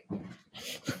 like,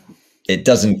 it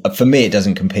doesn't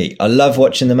compete. I love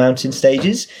watching the mountain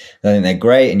stages. I think they're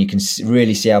great, and you can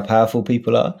really see how powerful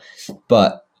people are.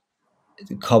 But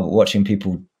watching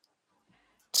people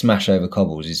smash over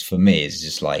cobbles is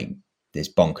just like, it's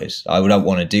bonkers. I don't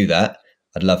want to do that.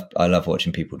 I love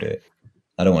watching people do it.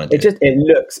 I don't want to do it. It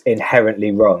looks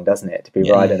inherently wrong, doesn't it, to be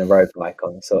riding a road bike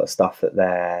on the sort of stuff that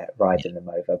they're riding them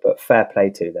over. But fair play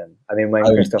to them. I mean, when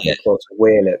Christopher Port's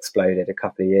wheel exploded a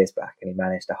couple of years back and he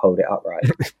managed to hold it upright,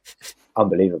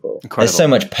 unbelievable. Incredible. There's so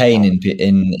much pain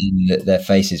in their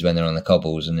faces when they're on the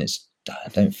cobbles, and I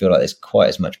don't feel like there's quite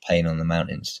as much pain on the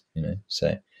mountains,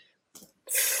 so.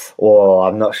 Oh,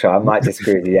 I'm not sure. I might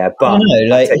disagree with you, but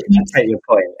I take your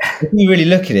point. If you really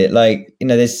look at it, like,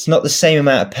 there's not the same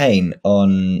amount of pain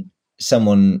on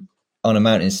someone on a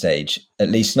mountain stage, at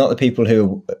least not the people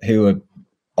who are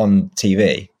on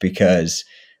TV, because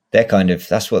they're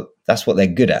that's what they're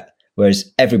good at.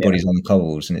 Whereas everybody's on the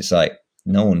cobbles, and it's like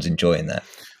no one's enjoying that.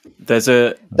 That's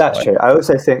true. I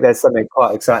also think there's something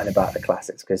quite exciting about the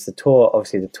classics, because the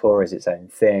tour is its own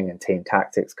thing, and team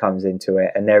tactics comes into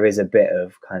it, and there is a bit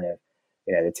of kind of,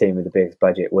 the team with the biggest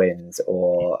budget wins,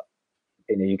 or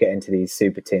you get into these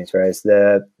super teams, whereas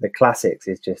the classics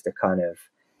is just a kind of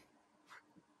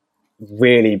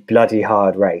really bloody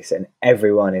hard race, and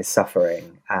everyone is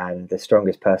suffering, and the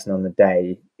strongest person on the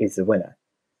day is the winner,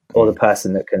 or the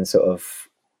person that can sort of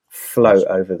float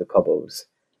over the cobbles.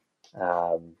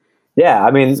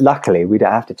 I mean, luckily we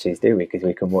don't have to choose, do we? Because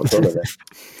we can watch all of them.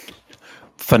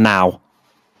 For now.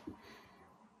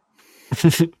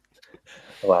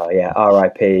 Well, yeah,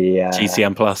 RIP.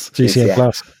 GCN Plus. GCN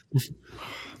Plus.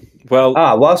 Well,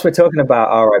 whilst we're talking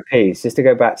about RIPs, just to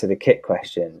go back to the kit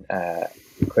question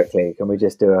quickly, can we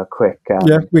just do a quick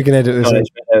we can edit this in.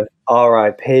 Of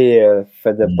RIP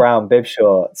for the brown bib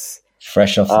shorts.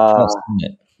 Fresh off the press,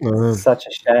 isn't it? Such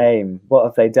a shame. What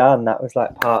have they done? That was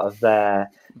like part of their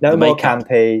no more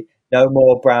campy, no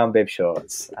more brown bib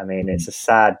shorts. I mean, it's a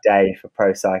sad day for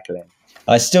pro cycling.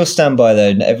 I still stand by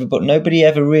though. Nobody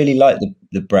ever really liked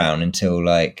the brown until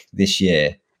like this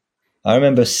year. I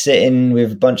remember sitting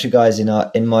with a bunch of guys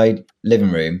in my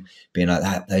living room, being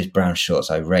like, "Those brown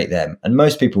shorts, I rate them." And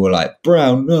most people were like,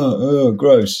 "Brown,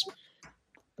 gross."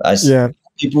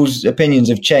 people's opinions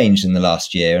have changed in the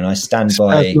last year, and I stand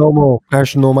by. As normal.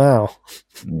 As normal.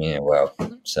 Yeah, well,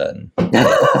 certain.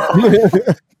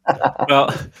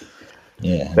 Well,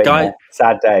 Yeah. But Guy- yeah,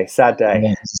 sad day.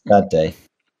 Yeah, it's a sad day.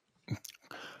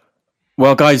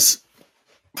 well, guys,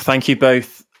 thank you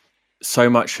both so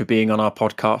much for being on our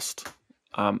podcast.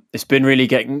 It's been really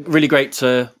great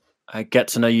to get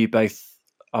to know you both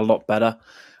a lot better.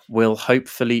 We'll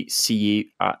hopefully see you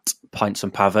at Pints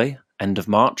and Pave end of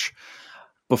March.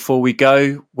 Before we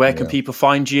go, where can people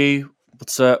find you?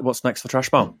 What's next for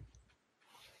Trashmile?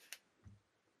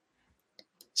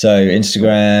 So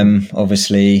Instagram,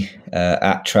 obviously,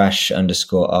 at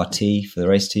trash_RT for the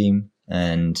race team,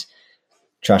 and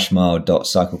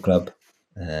trashmile.cycleclub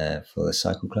for the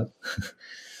cycle club.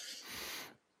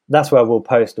 That's where we'll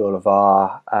post all of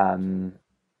our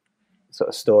sort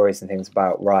of stories and things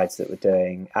about rides that we're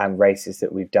doing and races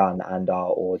that we've done and are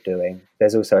or doing.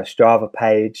 There's also a Strava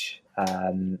page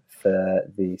for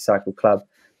the cycle club,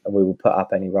 and we will put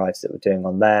up any rides that we're doing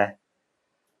on there.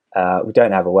 We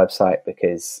don't have a website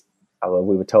because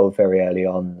we were told very early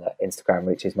on that Instagram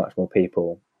reaches much more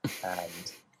people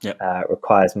and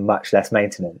requires much less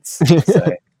maintenance.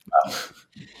 So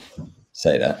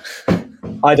Say that.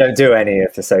 I don't do any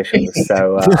of the socials,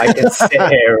 so I can sit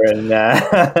here and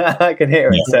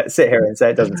sit here and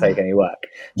say it doesn't take any work.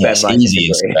 Yeah, it's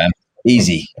easy. Instagram,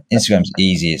 easy. Instagram's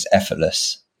easy. It's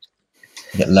effortless.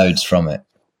 You get loads from it.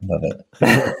 Love it.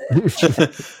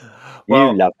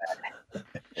 You love it.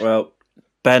 Well,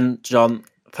 Ben, John,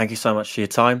 thank you so much for your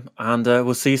time, and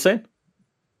we'll see you soon.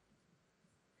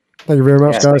 Thank you very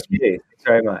much, guys. Thank you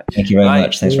very much. Thank you very Bye.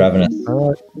 much. Thanks for having us. All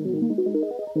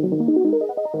right.